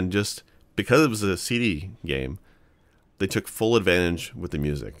impressive. And just because it was a CD game, they took full advantage with the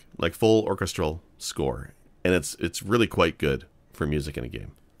music, like full orchestral score. And it's really quite good for music in a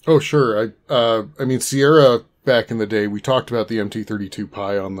game. Oh, sure. I mean, Sierra, back in the day, we talked about the MT32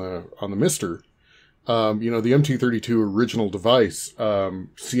 Pi on the Mister. You know, the MT32 original device,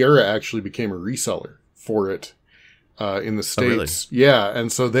 Sierra actually became a reseller for it. In the States. Oh, really? Yeah.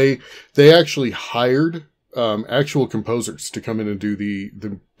 And so they actually hired, actual composers to come in and do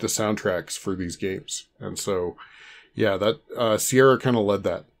the soundtracks for these games. And so, yeah, that, Sierra kind of led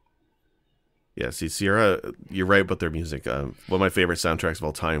that. Yeah. See, Sierra, you're right about their music. One of my favorite soundtracks of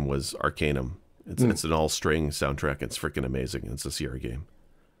all time was Arcanum. It's an all string soundtrack. It's freaking amazing. It's a Sierra game.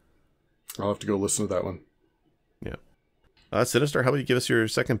 I'll have to go listen to that one. Yeah. Sinistar, how about you give us your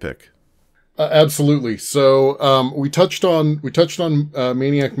second pick? Absolutely. So we touched on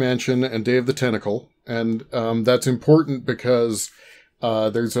Maniac Mansion and Day of the Tentacle, and that's important because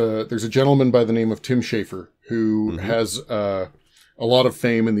there's a gentleman by the name of Tim Schafer who has a lot of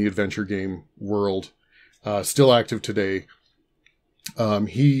fame in the adventure game world, still active today.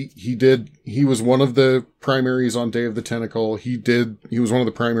 He was one of the primaries on Day of the Tentacle. He was one of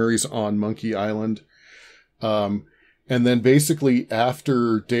the primaries on Monkey Island. And then basically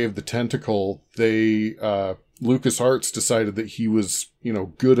after Day of the Tentacle, LucasArts decided that he was,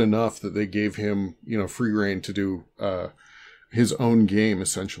 good enough that they gave him, free reign to do, his own game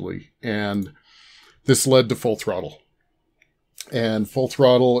essentially. And this led to Full Throttle. And Full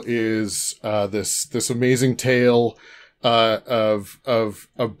Throttle is, this amazing tale, of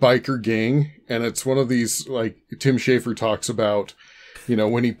a biker gang. And it's one of these, like Tim Schafer talks about,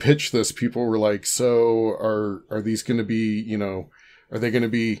 when he pitched this, people were like, so are these going to be, are they going to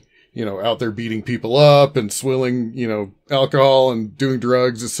be, out there beating people up and swilling, alcohol and doing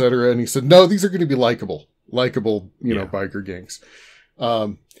drugs, etc. And he said, no, these are going to be likable, biker gangs.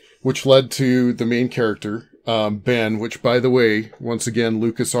 Which led to the main character, Ben, which by the way, once again,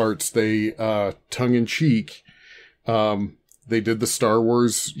 LucasArts, they, tongue in cheek, they did the Star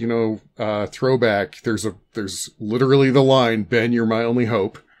Wars, throwback. There's literally the line, Ben, you're my only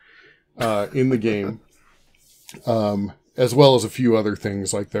hope, in the game. As well as a few other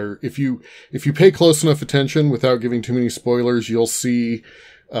things like there. If you pay close enough attention without giving too many spoilers, you'll see,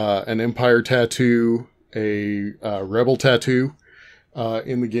 an Empire tattoo, a Rebel tattoo,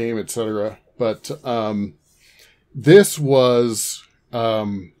 in the game, etc. But, this was,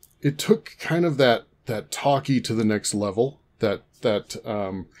 it took kind of that talkie to the next level. That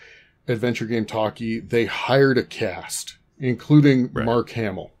adventure game talkie. They hired a cast, including Mark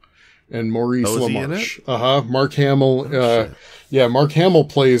Hamill and Maurice LaMarche. Mark Hamill. Mark Hamill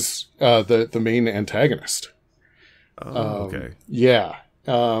plays the main antagonist. Oh, okay. Yeah.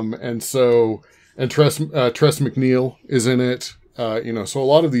 And Tress McNeil is in it. So a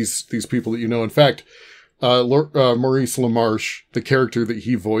lot of these people that in fact, Maurice LaMarche, the character that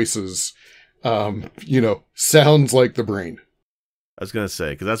he voices, sounds like the Brain. I was gonna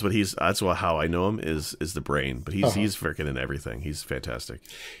say, because that's how I know him is the Brain, but he's freaking in everything. He's fantastic.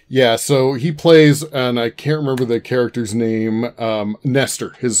 Yeah, so he plays, and I can't remember the character's name,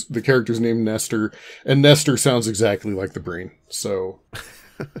 Nestor. The character's name Nestor, and Nestor sounds exactly like the Brain. So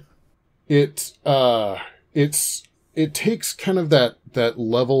it takes kind of that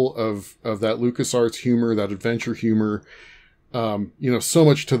level of that LucasArts humor, that adventure humor, so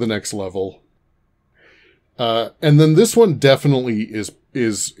much to the next level. And then this one definitely has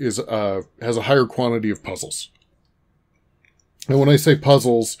a higher quantity of puzzles. And when I say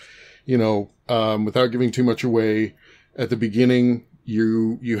puzzles, without giving too much away, at the beginning,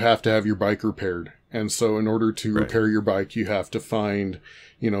 you have to have your bike repaired. And so in order to repair your bike, you have to find,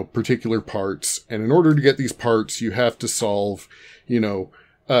 particular parts. And in order to get these parts, you have to solve,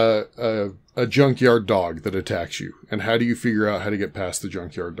 a junkyard dog that attacks you. And how do you figure out how to get past the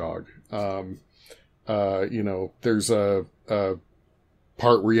junkyard dog? There's a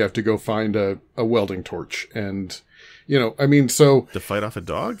part where you have to go find a welding torch. And, so To fight off a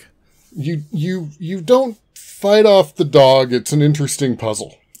dog? you don't fight off the dog. It's an interesting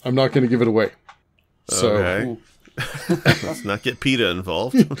puzzle. I'm not going to give it away. So, okay. Let's not get PETA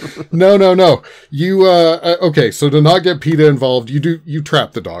involved. No. You, okay. So to not get PETA involved, you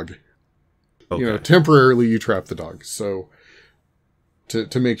trap the dog. Okay. Temporarily you trap the dog. So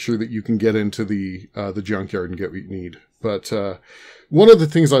to make sure that you can get into the junkyard and get what you need. But, one of the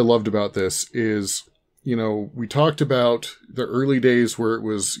things I loved about this is, we talked about the early days where it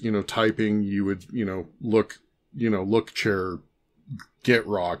was, typing, you would, look chair, get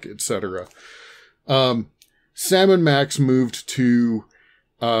rock, etc. Sam and Max moved to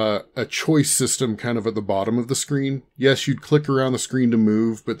a choice system kind of at the bottom of the screen. Yes, you'd click around the screen to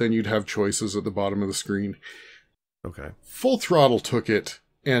move, but then you'd have choices at the bottom of the screen. Okay. Full Throttle took it,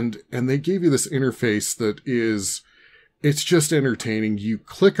 and they gave you this interface that it's just entertaining. You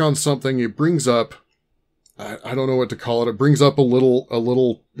click on something, it brings up, I don't know what to call it. It brings up a little,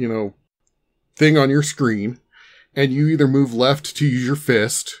 thing on your screen, and you either move left to use your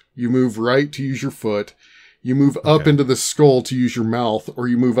fist, you move right to use your foot, you move up into the skull to use your mouth, or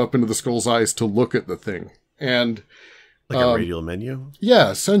you move up into the skull's eyes to look at the thing. And like a radial menu?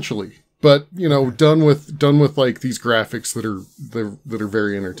 Yeah, essentially. But, done with like these graphics that are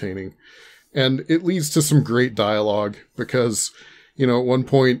very entertaining. And it leads to some great dialogue because, at one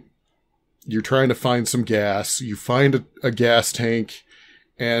point you're trying to find some gas, you find a gas tank,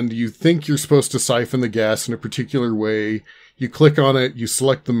 and you think you're supposed to siphon the gas in a particular way. You click on it, you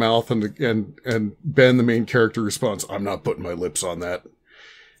select the mouth, and Ben, the main character, responds, "I'm not putting my lips on that."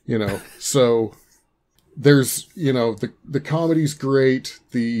 So there's, the comedy's great.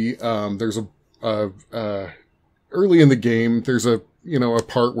 There's early in the game, there's a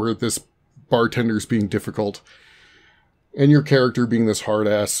part where this bartender's being difficult, and your character, being this hard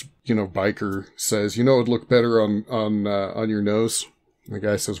ass, biker, says, it'd look better on your nose. And the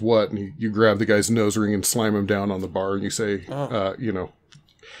guy says, "What?" And you grab the guy's nose ring and slam him down on the bar, and you say, the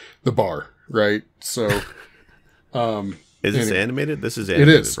bar, right? So, is this animated? This is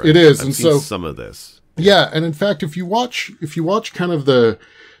animated. It is. Right? It is. I've and seen so some of this. Yeah, and in fact, if you watch kind of the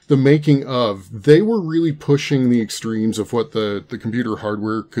making of, they were really pushing the extremes of what the computer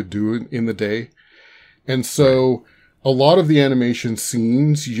hardware could do in the day. And so a lot of the animation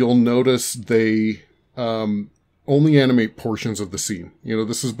scenes, you'll notice they only animate portions of the scene.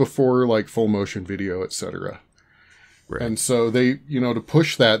 This is before like full motion video, etc. Right. And so they, to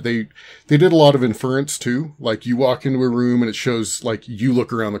push that, they did a lot of inference too. Like you walk into a room and it shows like you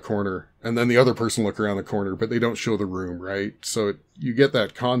look around the corner and then the other person look around the corner, but they don't show the room, right? So you get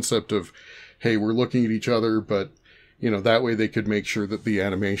that concept of, hey, we're looking at each other, but, that way they could make sure that the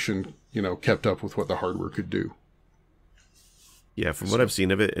animation, kept up with what the hardware could do. Yeah, from what I've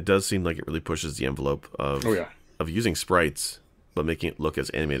seen of it, it does seem like it really pushes the envelope of using sprites, but making it look as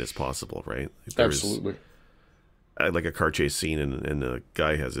animated as possible, right? Absolutely. Like a car chase scene, and the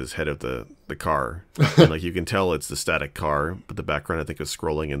guy has his head out the car, and like you can tell it's the static car, but the background I think is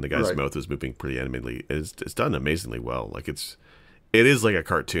scrolling, and the guy's mouth is moving pretty animatedly. It's done amazingly well. Like it is like a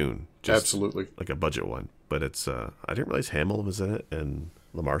cartoon, just absolutely like a budget one. But it's I didn't realize Hamill was in it and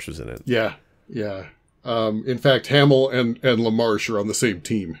LaMarche was in it. Yeah. In fact, Hamill and LaMarche are on the same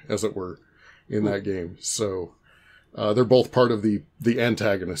team, as it were, in that game. So they're both part of the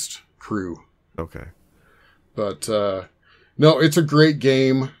antagonist crew. Okay. But, no, it's a great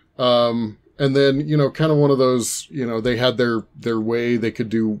game. And then, kind of one of those, they had their way they could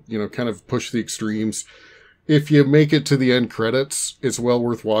do, kind of push the extremes. If you make it to the end credits, it's well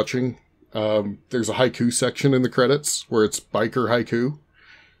worth watching. There's a haiku section in the credits where it's biker haiku,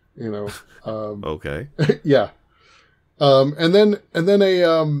 okay. Yeah. And then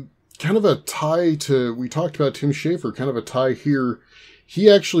a, kind of a tie to, we talked about Tim Schafer, kind of a tie here. He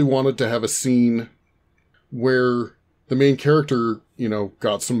actually wanted to have a scene where the main character,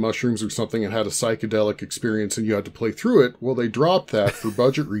 got some mushrooms or something and had a psychedelic experience and you had to play through it. Well, they dropped that for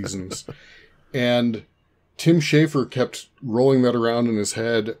budget reasons. And Tim Schafer kept rolling that around in his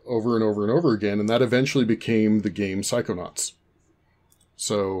head over and over and over again. And that eventually became the game Psychonauts.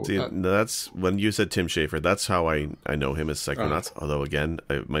 So see, that's when you said Tim Schafer, that's how I know him as Psychonauts. Although again,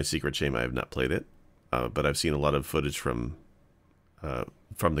 my secret shame, I have not played it, but I've seen a lot of footage from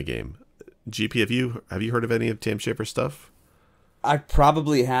the game. GP, have you heard of any of Tim Schafer's stuff? I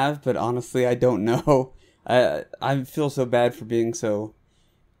probably have, but honestly, I don't know. I feel so bad for being so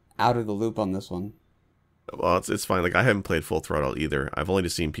out of the loop on this one. Well, it's fine. Like I haven't played Full Throttle either. I've only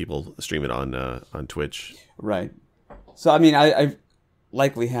just seen people stream it on Twitch. Right. So I mean, I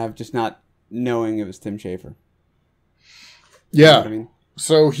likely have, just not knowing it was Tim Schafer. Yeah. You know what I mean?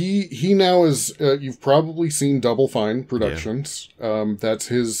 So he now is. You've probably seen Double Fine Productions. Yeah. That's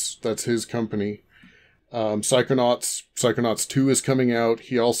his company. Psychonauts 2 is coming out.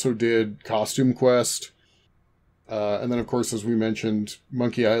 He also did Costume Quest. And then, of course, as we mentioned,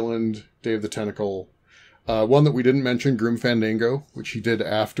 Monkey Island, Day of the Tentacle. One that we didn't mention, Grim Fandango, which he did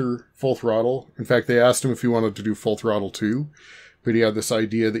after Full Throttle. In fact, they asked him if he wanted to do Full Throttle 2, but he had this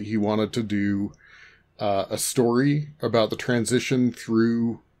idea that he wanted to do a story about the transition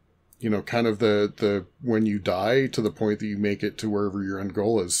through, you know, kind of the when you die to the point that you make it to wherever your end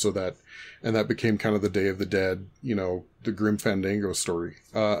goal is. And that became kind of the Day of the Dead, you know, the Grim Fandango story.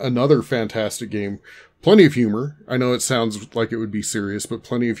 Another fantastic game. Plenty of humor. I know it sounds like it would be serious, but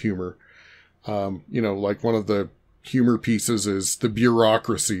plenty of humor. You know, like one of the humor pieces is the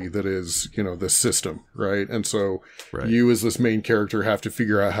bureaucracy that is, you know, the system, right? And so you as this main character have to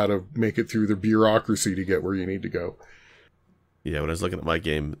figure out how to make it through the bureaucracy to get where you need to go. Yeah, when I was looking at my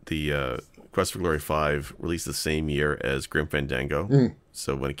game, the Quest for Glory 5 released the same year as Grim Fandango. Mm.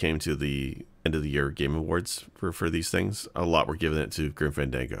 So when it came to the end of the year Game Awards for these things, a lot were giving it to Grim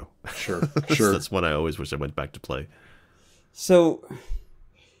Fandango. Sure, So sure. that's one I always wish I went back to play. So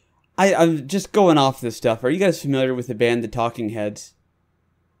I'm just going off this stuff. Are you guys familiar with the band The Talking Heads?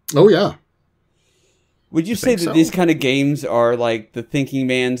 Oh, yeah. Would you say that these kind of games are like the thinking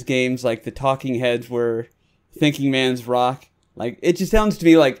man's games, like the Talking Heads were thinking man's rock? Like, it just sounds to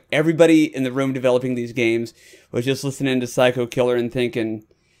me like everybody in the room developing these games was just listening to Psycho Killer and thinking,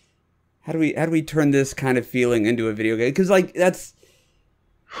 how do we turn this kind of feeling into a video game? Because, like, that's...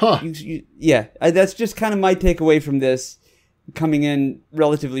 that's just kind of my takeaway from this, coming in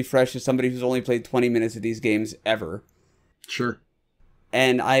relatively fresh as somebody who's only played 20 minutes of these games ever. Sure.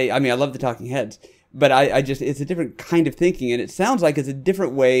 And I mean, I love the Talking Heads, but I just, it's a different kind of thinking, and it sounds like it's a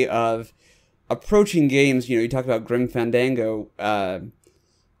different way of approaching games. You know, you talk about Grim Fandango,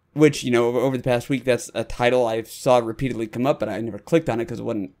 which, you know, over the past week, that's a title I saw repeatedly come up, but I never clicked on it because it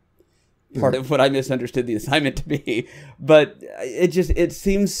wasn't part of what I misunderstood the assignment to be. But it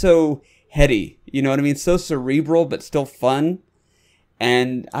seems so heady, you know what I mean? So cerebral, but still fun.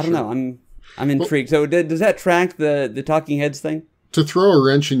 And I don't know, I'm intrigued. So does that track the Talking Heads thing? To throw a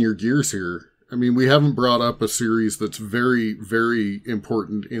wrench in your gears here, I mean, we haven't brought up a series that's very, very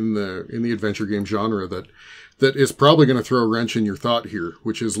important in the adventure game genre that is probably going to throw a wrench in your thought here,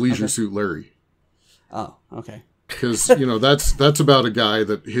 which is Leisure Suit Larry. Oh, okay. Because, you know, that's about a guy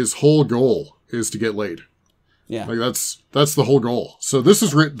that his whole goal is to get laid. Yeah. Like that's the whole goal. So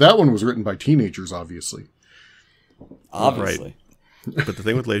that one was written by teenagers, obviously. Obviously. Right. But the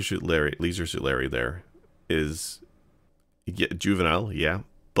thing with Leisure Suit Larry there is juvenile, yeah,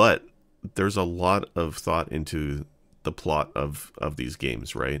 but there's a lot of thought into the plot of these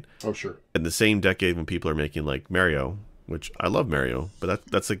games, right? Oh, sure. In the same decade when people are making like Mario, which I love Mario, but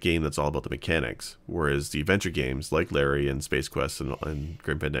that's a game that's all about the mechanics, whereas the adventure games like Larry and Space Quest and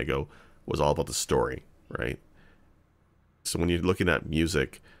Grim Fandango was all about the story, right? So when you're looking at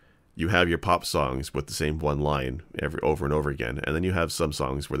music, you have your pop songs with the same one line over and over again, and then you have some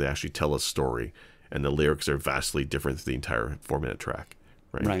songs where they actually tell a story, and the lyrics are vastly different than the entire 4-minute track,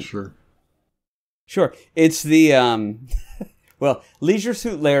 right? Right. Sure. It's the well, Leisure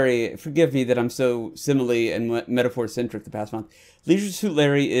Suit Larry. Forgive me that I'm so simile and metaphor centric the past month. Leisure Suit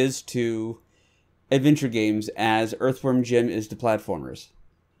Larry is to adventure games as Earthworm Jim is to platformers.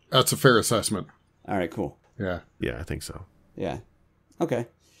 That's a fair assessment. All right, cool. Yeah, I think so. Yeah. Okay.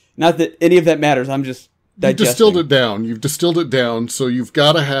 Not that any of that matters. I'm just digesting. You've distilled it down. So you've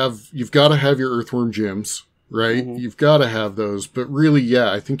got to have your Earthworm Jims, right? Mm-hmm. You've got to have those. But really,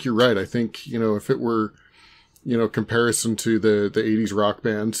 yeah, I think you're right. I think, you know, if it were, you know, comparison to the 80s rock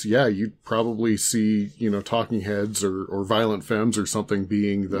bands, yeah, you'd probably see, you know, Talking Heads or Violent Femmes or something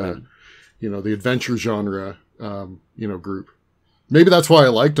being the, you know, the adventure genre, you know, group. Maybe that's why I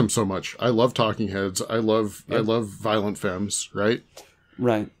liked them so much. I love Talking Heads. I love Violent Femmes, right?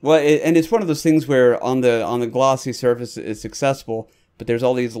 Right. Well, and it's one of those things where on the glossy surface it's accessible, but there's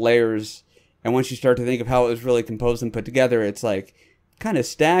all these layers, and once you start to think of how it was really composed and put together, it's like kind of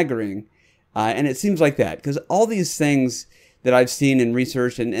staggering. And it seems like that, because all these things that I've seen and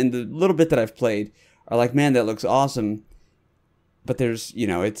researched and the little bit that I've played are like, man, that looks awesome. But there's, you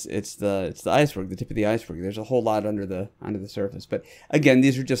know, it's the iceberg, the tip of the iceberg. There's a whole lot under the surface. But again,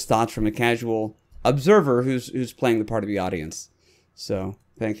 these are just thoughts from a casual observer who's playing the part of the audience. So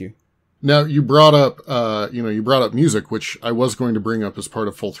thank you. Now you brought up, you brought up music, which I was going to bring up as part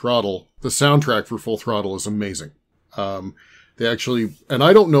of Full Throttle. The soundtrack for Full Throttle is amazing. They actually, and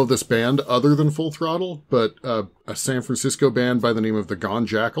I don't know this band other than Full Throttle, but a San Francisco band by the name of the Gone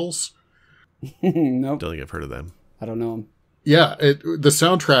Jackals. Nope. Don't think I've heard of them. I don't know them. Yeah, the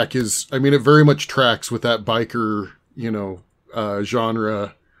soundtrack is, I mean, it very much tracks with that biker,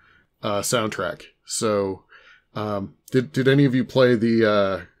 genre soundtrack. So, did any of you play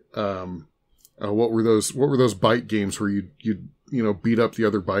the what were those bike games where you beat up the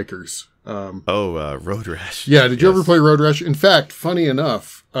other bikers? Road Rash. Yeah, did you ever play Road Rash? In fact, funny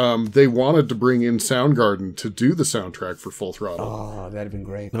enough, they wanted to bring in Soundgarden to do the soundtrack for Full Throttle. Oh, that'd have been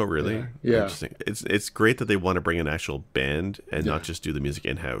great. Oh, really? Yeah. Interesting. It's great that they want to bring an actual band and not just do the music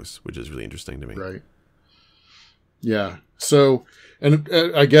in-house, which is really interesting to me. Right. Yeah. So, and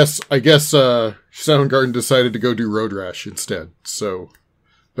I guess Soundgarden decided to go do Road Rash instead. So,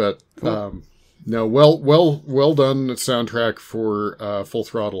 but cool. No, well done soundtrack for Full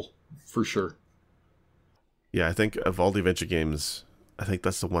Throttle for sure. Yeah, I think of all the adventure games, I think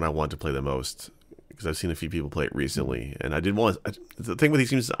that's the one I want to play the most because I've seen a few people play it recently, and I didn't want. The thing with these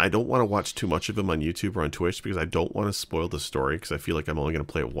games is I don't want to watch too much of them on YouTube or on Twitch because I don't want to spoil the story because I feel like I'm only going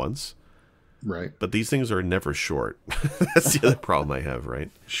to play it once. Right. But these things are never short. That's the other problem I have,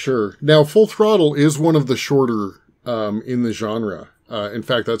 right? Sure. Now, Full Throttle is one of the shorter in the genre. In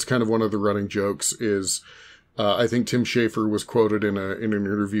fact, that's kind of one of the running jokes is I think Tim Schafer was quoted in an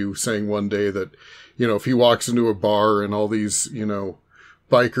interview saying one day that, if he walks into a bar and all these,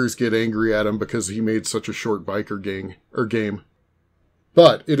 bikers get angry at him because he made such a short biker game.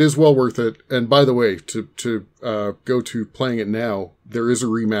 But it is well worth it. And by the way, to go to playing it now, there is a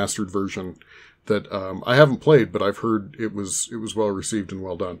remastered version that I haven't played, but I've heard it was well received and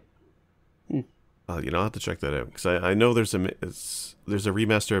well done. I'll have to check that out because I know there's a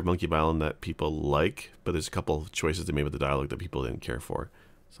remaster of Monkey Island that people like, but there's a couple of choices they made with the dialogue that people didn't care for.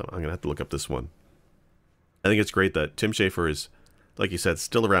 So I'm gonna have to look up this one. I think it's great that Tim Schafer is, like you said,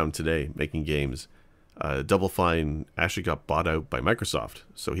 still around today making games. Double Fine actually got bought out by Microsoft,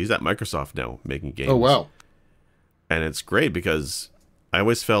 so he's at Microsoft now making games. Oh wow! And it's great because I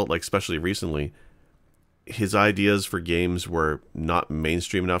always felt like, especially recently, his ideas for games were not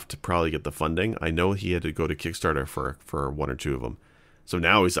mainstream enough to probably get the funding. I know he had to go to Kickstarter for one or two of them. So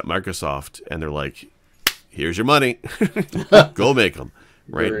now he's at Microsoft, and they're like, "Here's your money, go make them,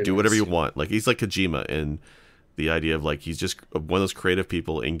 right? Very Do whatever nice. you want." Like he's like Kojima in the idea of like he's just one of those creative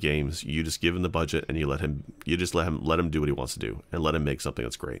people in games. You just give him the budget, and let him do what he wants to do, and let him make something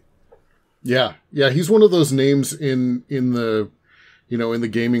that's great. Yeah, he's one of those names in the in the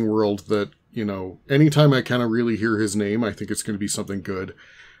gaming world that anytime I kind of really hear his name, I think it's going to be something good.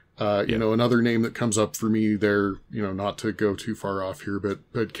 Another name that comes up for me there, not to go too far off here,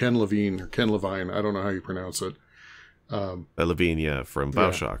 but Ken Levine, I don't know how you pronounce it. Levine, from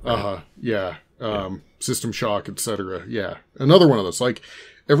BioShock. Right? System Shock, etc. Yeah, another one of those. Like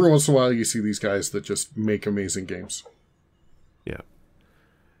every once in a while, you see these guys that just make amazing games. Yeah,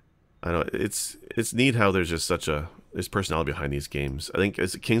 I know it's neat how there's just there's personality behind these games. I think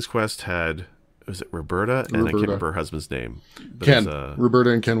King's Quest was it Roberta? And I can't remember her husband's name. But Ken.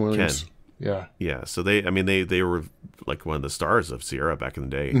 Roberta and Ken Williams. Ken. Yeah. Yeah. So they were like one of the stars of Sierra back in the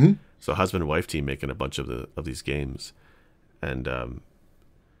day. Mm-hmm. So husband and wife team making a bunch of these games. And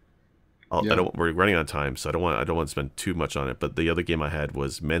we're running out of time, so I don't want to spend too much on it. But the other game I had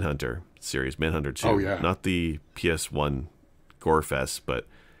was Manhunter series, Manhunter 2. Oh, yeah. Not the PS1 Gore Fest, but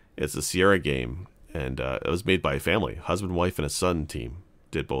it's a Sierra game. And it was made by a family. Husband, wife, and a son team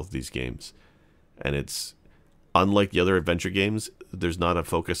did both of these games. And it's unlike the other adventure games, there's not a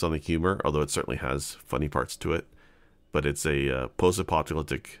focus on the humor, although it certainly has funny parts to it. But it's a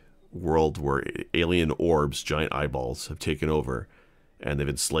post-apocalyptic world where alien orbs, giant eyeballs, have taken over, and they've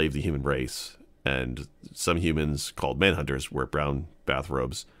enslaved the human race. And some humans, called manhunters, wear brown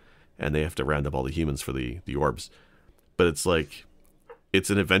bathrobes, and they have to round up all the humans for the orbs. But it's like, it's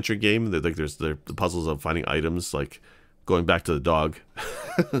an adventure game. There's the puzzles of finding items, like going back to the dog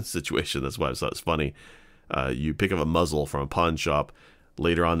situation. That's why I thought it was funny. You pick up a muzzle from a pawn shop.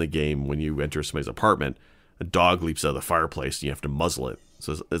 Later on in the game, when you enter somebody's apartment, a dog leaps out of the fireplace and you have to muzzle it.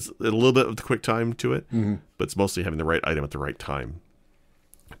 So it's a little bit of the quick time to it, but it's mostly having the right item at the right time.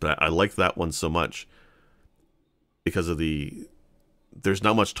 But I like that one so much because of there's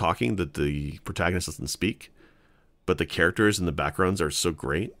not much talking, that the protagonist doesn't speak, but the characters and the backgrounds are so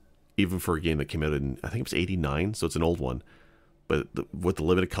great, even for a game that came out in, I think it was 89, so it's an old one. But with the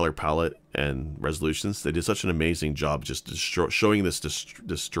limited color palette and resolutions, they did such an amazing job just showing this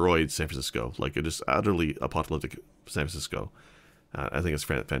destroyed San Francisco, like it just utterly apocalyptic San Francisco. I think it's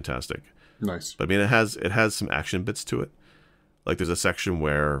fantastic. Nice. But I mean, it has some action bits to it. Like there's a section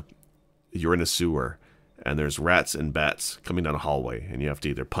where you're in a sewer and there's rats and bats coming down a hallway, and you have to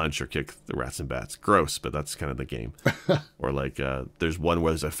either punch or kick the rats and bats. Gross, but that's kind of the game. Or like there's one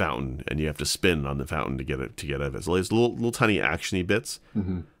where there's a fountain and you have to spin on the fountain to get out of it. So there's little tiny actiony bits,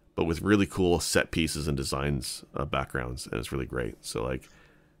 but with really cool set pieces and designs, backgrounds, and it's really great. So like,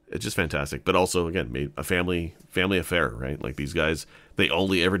 it's just fantastic. But also, again, made a family affair, right? Like these guys, they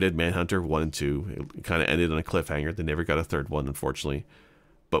only ever did Manhunter 1 and 2. It kind of ended on a cliffhanger. They never got a third one, unfortunately.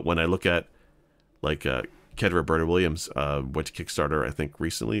 But when I look at like Ken Roberta Williams went to Kickstarter, I think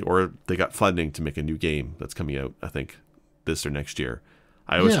recently, or they got funding to make a new game that's coming out, I think this or next year.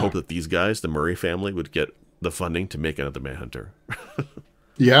 I always hope that these guys, the Murray family, would get the funding to make another Manhunter.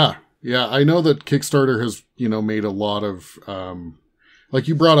 Yeah. I know that Kickstarter has, made a lot of, like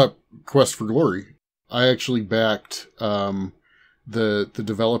you brought up Quest for Glory. I actually backed the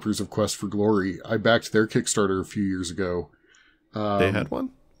developers of Quest for Glory. I backed their Kickstarter a few years ago. They had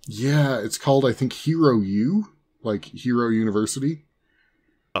one? Yeah, it's called, I think, Hero U, like Hero University.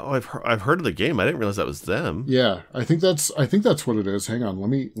 Oh, I've heard of the game. I didn't realize that was them. Yeah, I think that's what it is. Hang on, let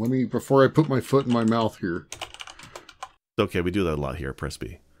me before I put my foot in my mouth here. Okay, we do that a lot here at Press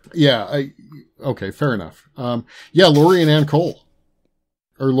B. Yeah, okay, fair enough. Yeah, Laurie and Cole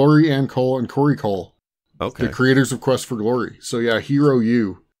and Corey Cole. Okay. The creators of Quest for Glory. So yeah, Hero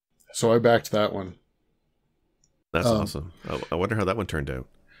U. So I backed that one. That's awesome. I wonder how that one turned out.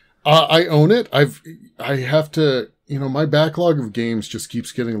 I own it. I have to, my backlog of games just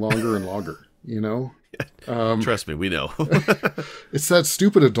keeps getting longer and longer, Trust me, we know. It's that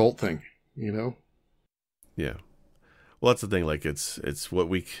stupid adult thing, Yeah. Well, that's the thing. Like it's what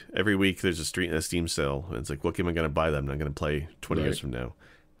every week there's a Steam sale. And it's like, what game am I going to buy that I'm not going to play 20 years from now?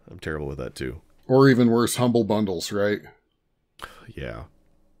 I'm terrible with that too. Or even worse, humble bundles, right? Yeah.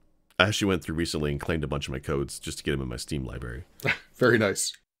 I actually went through recently and claimed a bunch of my codes just to get them in my Steam library. Very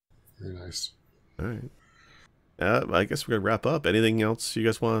nice. Very nice. All right. I guess we're going to wrap up. Anything else you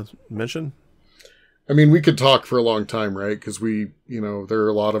guys want to mention? I mean, we could talk for a long time, right? Because there are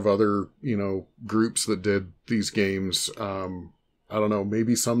a lot of other, groups that did these games. I don't know.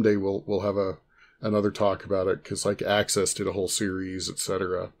 Maybe someday we'll have another talk about it, because like Access did a whole series,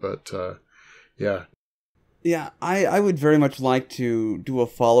 etc. But yeah. Yeah, I would very much like to do a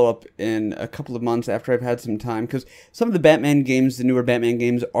follow-up in a couple of months after I've had some time, because some of the Batman games, the newer Batman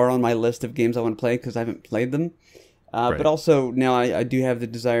games, are on my list of games I want to play because I haven't played them. Right. But also now I do have the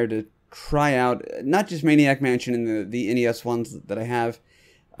desire to try out not just Maniac Mansion and the NES ones that I have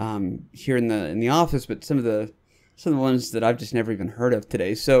here in the office, but some of the ones that I've just never even heard of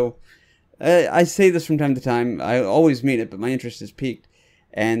today. So I say this from time to time. I always mean it, but my interest is piqued.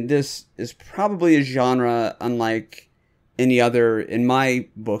 And this is probably a genre unlike any other in my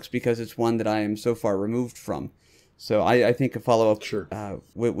books, because it's one that I am so far removed from. So I think a follow-up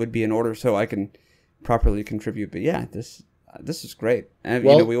would be in order so I can properly contribute. But yeah, this is great. And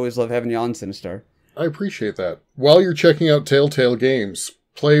we always love having you on, Sinistar. I appreciate that. While you're checking out Telltale games,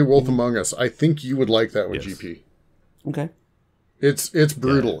 play Wolf Among Us. I think you would like that one, yes. GP. Okay. It's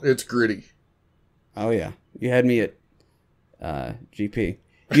brutal. Yeah. It's gritty. Oh, yeah. You had me at GP.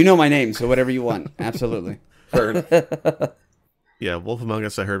 You know my name, so whatever you want. Absolutely. Fair enough. Yeah, Wolf Among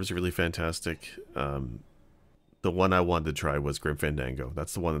Us I heard was really fantastic. The one I wanted to try was Grim Fandango.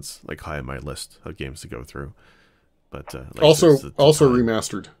 That's the one that's like high on my list of games to go through. But also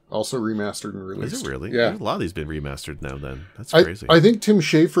remastered. Also remastered and released. Is it really? Yeah. A lot of these been remastered now then. That's crazy. I think Tim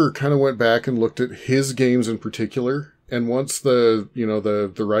Schafer kind of went back and looked at his games in particular. And once the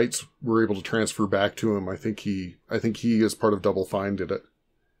rights were able to transfer back to him, I think he as part of Double Fine did it.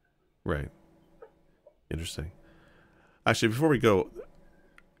 Right. Interesting. Actually, before we go,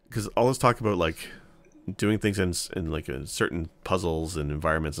 because all this talk about like doing things in like certain puzzles and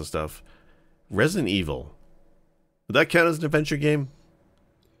environments and stuff, Resident Evil, would that count as an adventure game?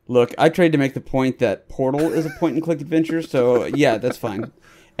 Look, I tried to make the point that Portal is a point-and-click adventure, so yeah, that's fine.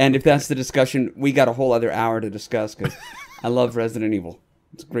 And if that's the discussion, we got a whole other hour to discuss, because I love Resident Evil.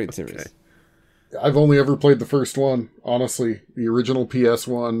 It's a great series. Okay. I've only ever played the first one, honestly. The original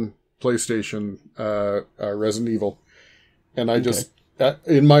PS1, PlayStation, Resident Evil. And I just,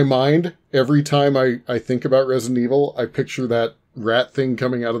 in my mind, every time I think about Resident Evil, I picture that rat thing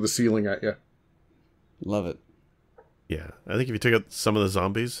coming out of the ceiling at you. Love it. Yeah, I think if you take out some of the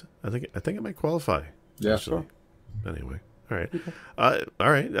zombies, I think it might qualify. Yeah, actually. Sure. Anyway, all right. All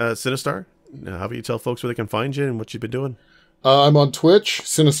right, Sinistar, how about you tell folks where they can find you and what you've been doing? I'm on Twitch,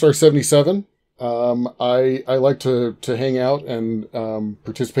 Sinistar77. I like to hang out and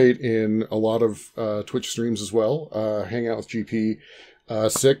participate in a lot of Twitch streams as well. Hang out with GP.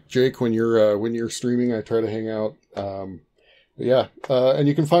 Sick Jake, when you're streaming, I try to hang out. Yeah, and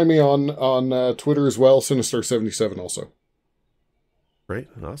you can find me on Twitter as well, Sinistar77 also. Great,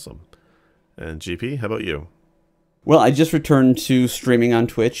 awesome. And GP, how about you? Well, I just returned to streaming on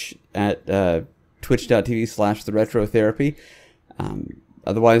Twitch at twitch.tv/theretrotherapy.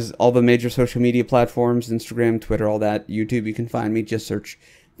 Otherwise, all the major social media platforms, Instagram, Twitter, all that, YouTube, you can find me. Just search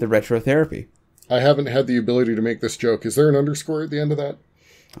The Retro Therapy. I haven't had the ability to make this joke. Is there an underscore at the end of that?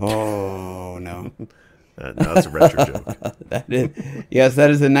 Oh, no. No, that's a retro joke. Yes,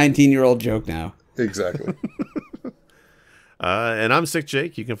 that is a 19-year-old joke now. Exactly. And I'm Sick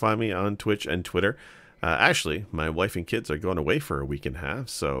Jake. You can find me on Twitch and Twitter. Actually, my wife and kids are going away for a week and a half,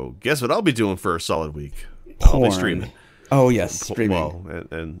 so guess what I'll be doing for a solid week? Porn. I'll be streaming. Oh, yes, streaming. Well,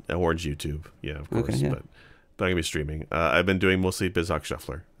 and Orange YouTube, yeah, of course. Okay, yeah. But I'm going to be streaming. I've been doing mostly BizHawk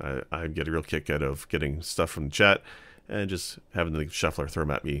Shuffler. I get a real kick out of getting stuff from the chat and just having the shuffler throw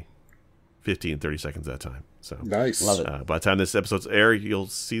them at me 15, 30 seconds at a time. So Nice. Love it. by the time this episode's air, you'll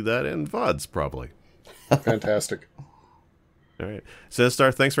see that in VODs probably. Fantastic. All right.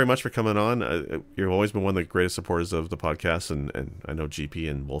 Sinistar, thanks very much for coming on. You've always been one of the greatest supporters of the podcast, and I know GP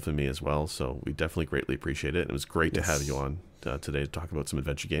and Wolf and me as well, so we definitely greatly appreciate it. It was great to have you on today to talk about some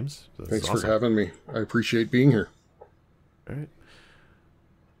adventure games. So Thanks for having me. I appreciate being here. All right.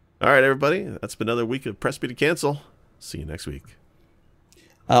 All right, everybody. That's been another week of Press B to Cancel. See you next week.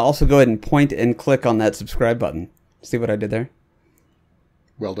 Also, go ahead and point and click on that subscribe button. See what I did there?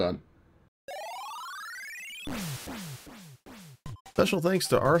 Well done. Special thanks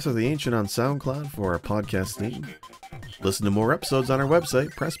to Arthur the Ancient on SoundCloud for our podcast theme. Listen to more episodes on our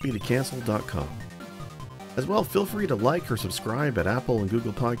website, pressbtocancel.com. As well, feel free to like or subscribe at Apple and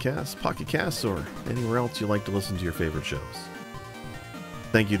Google Podcasts, Pocket Casts, or anywhere else you like to listen to your favorite shows.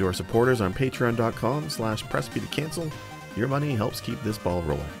 Thank you to our supporters on patreon.com/pressbtocancel. Your money helps keep this ball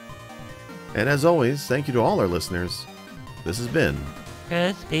rolling. And as always, thank you to all our listeners. This has been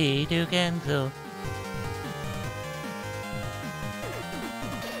Press B to cancel.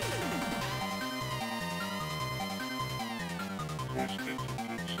 Thank you.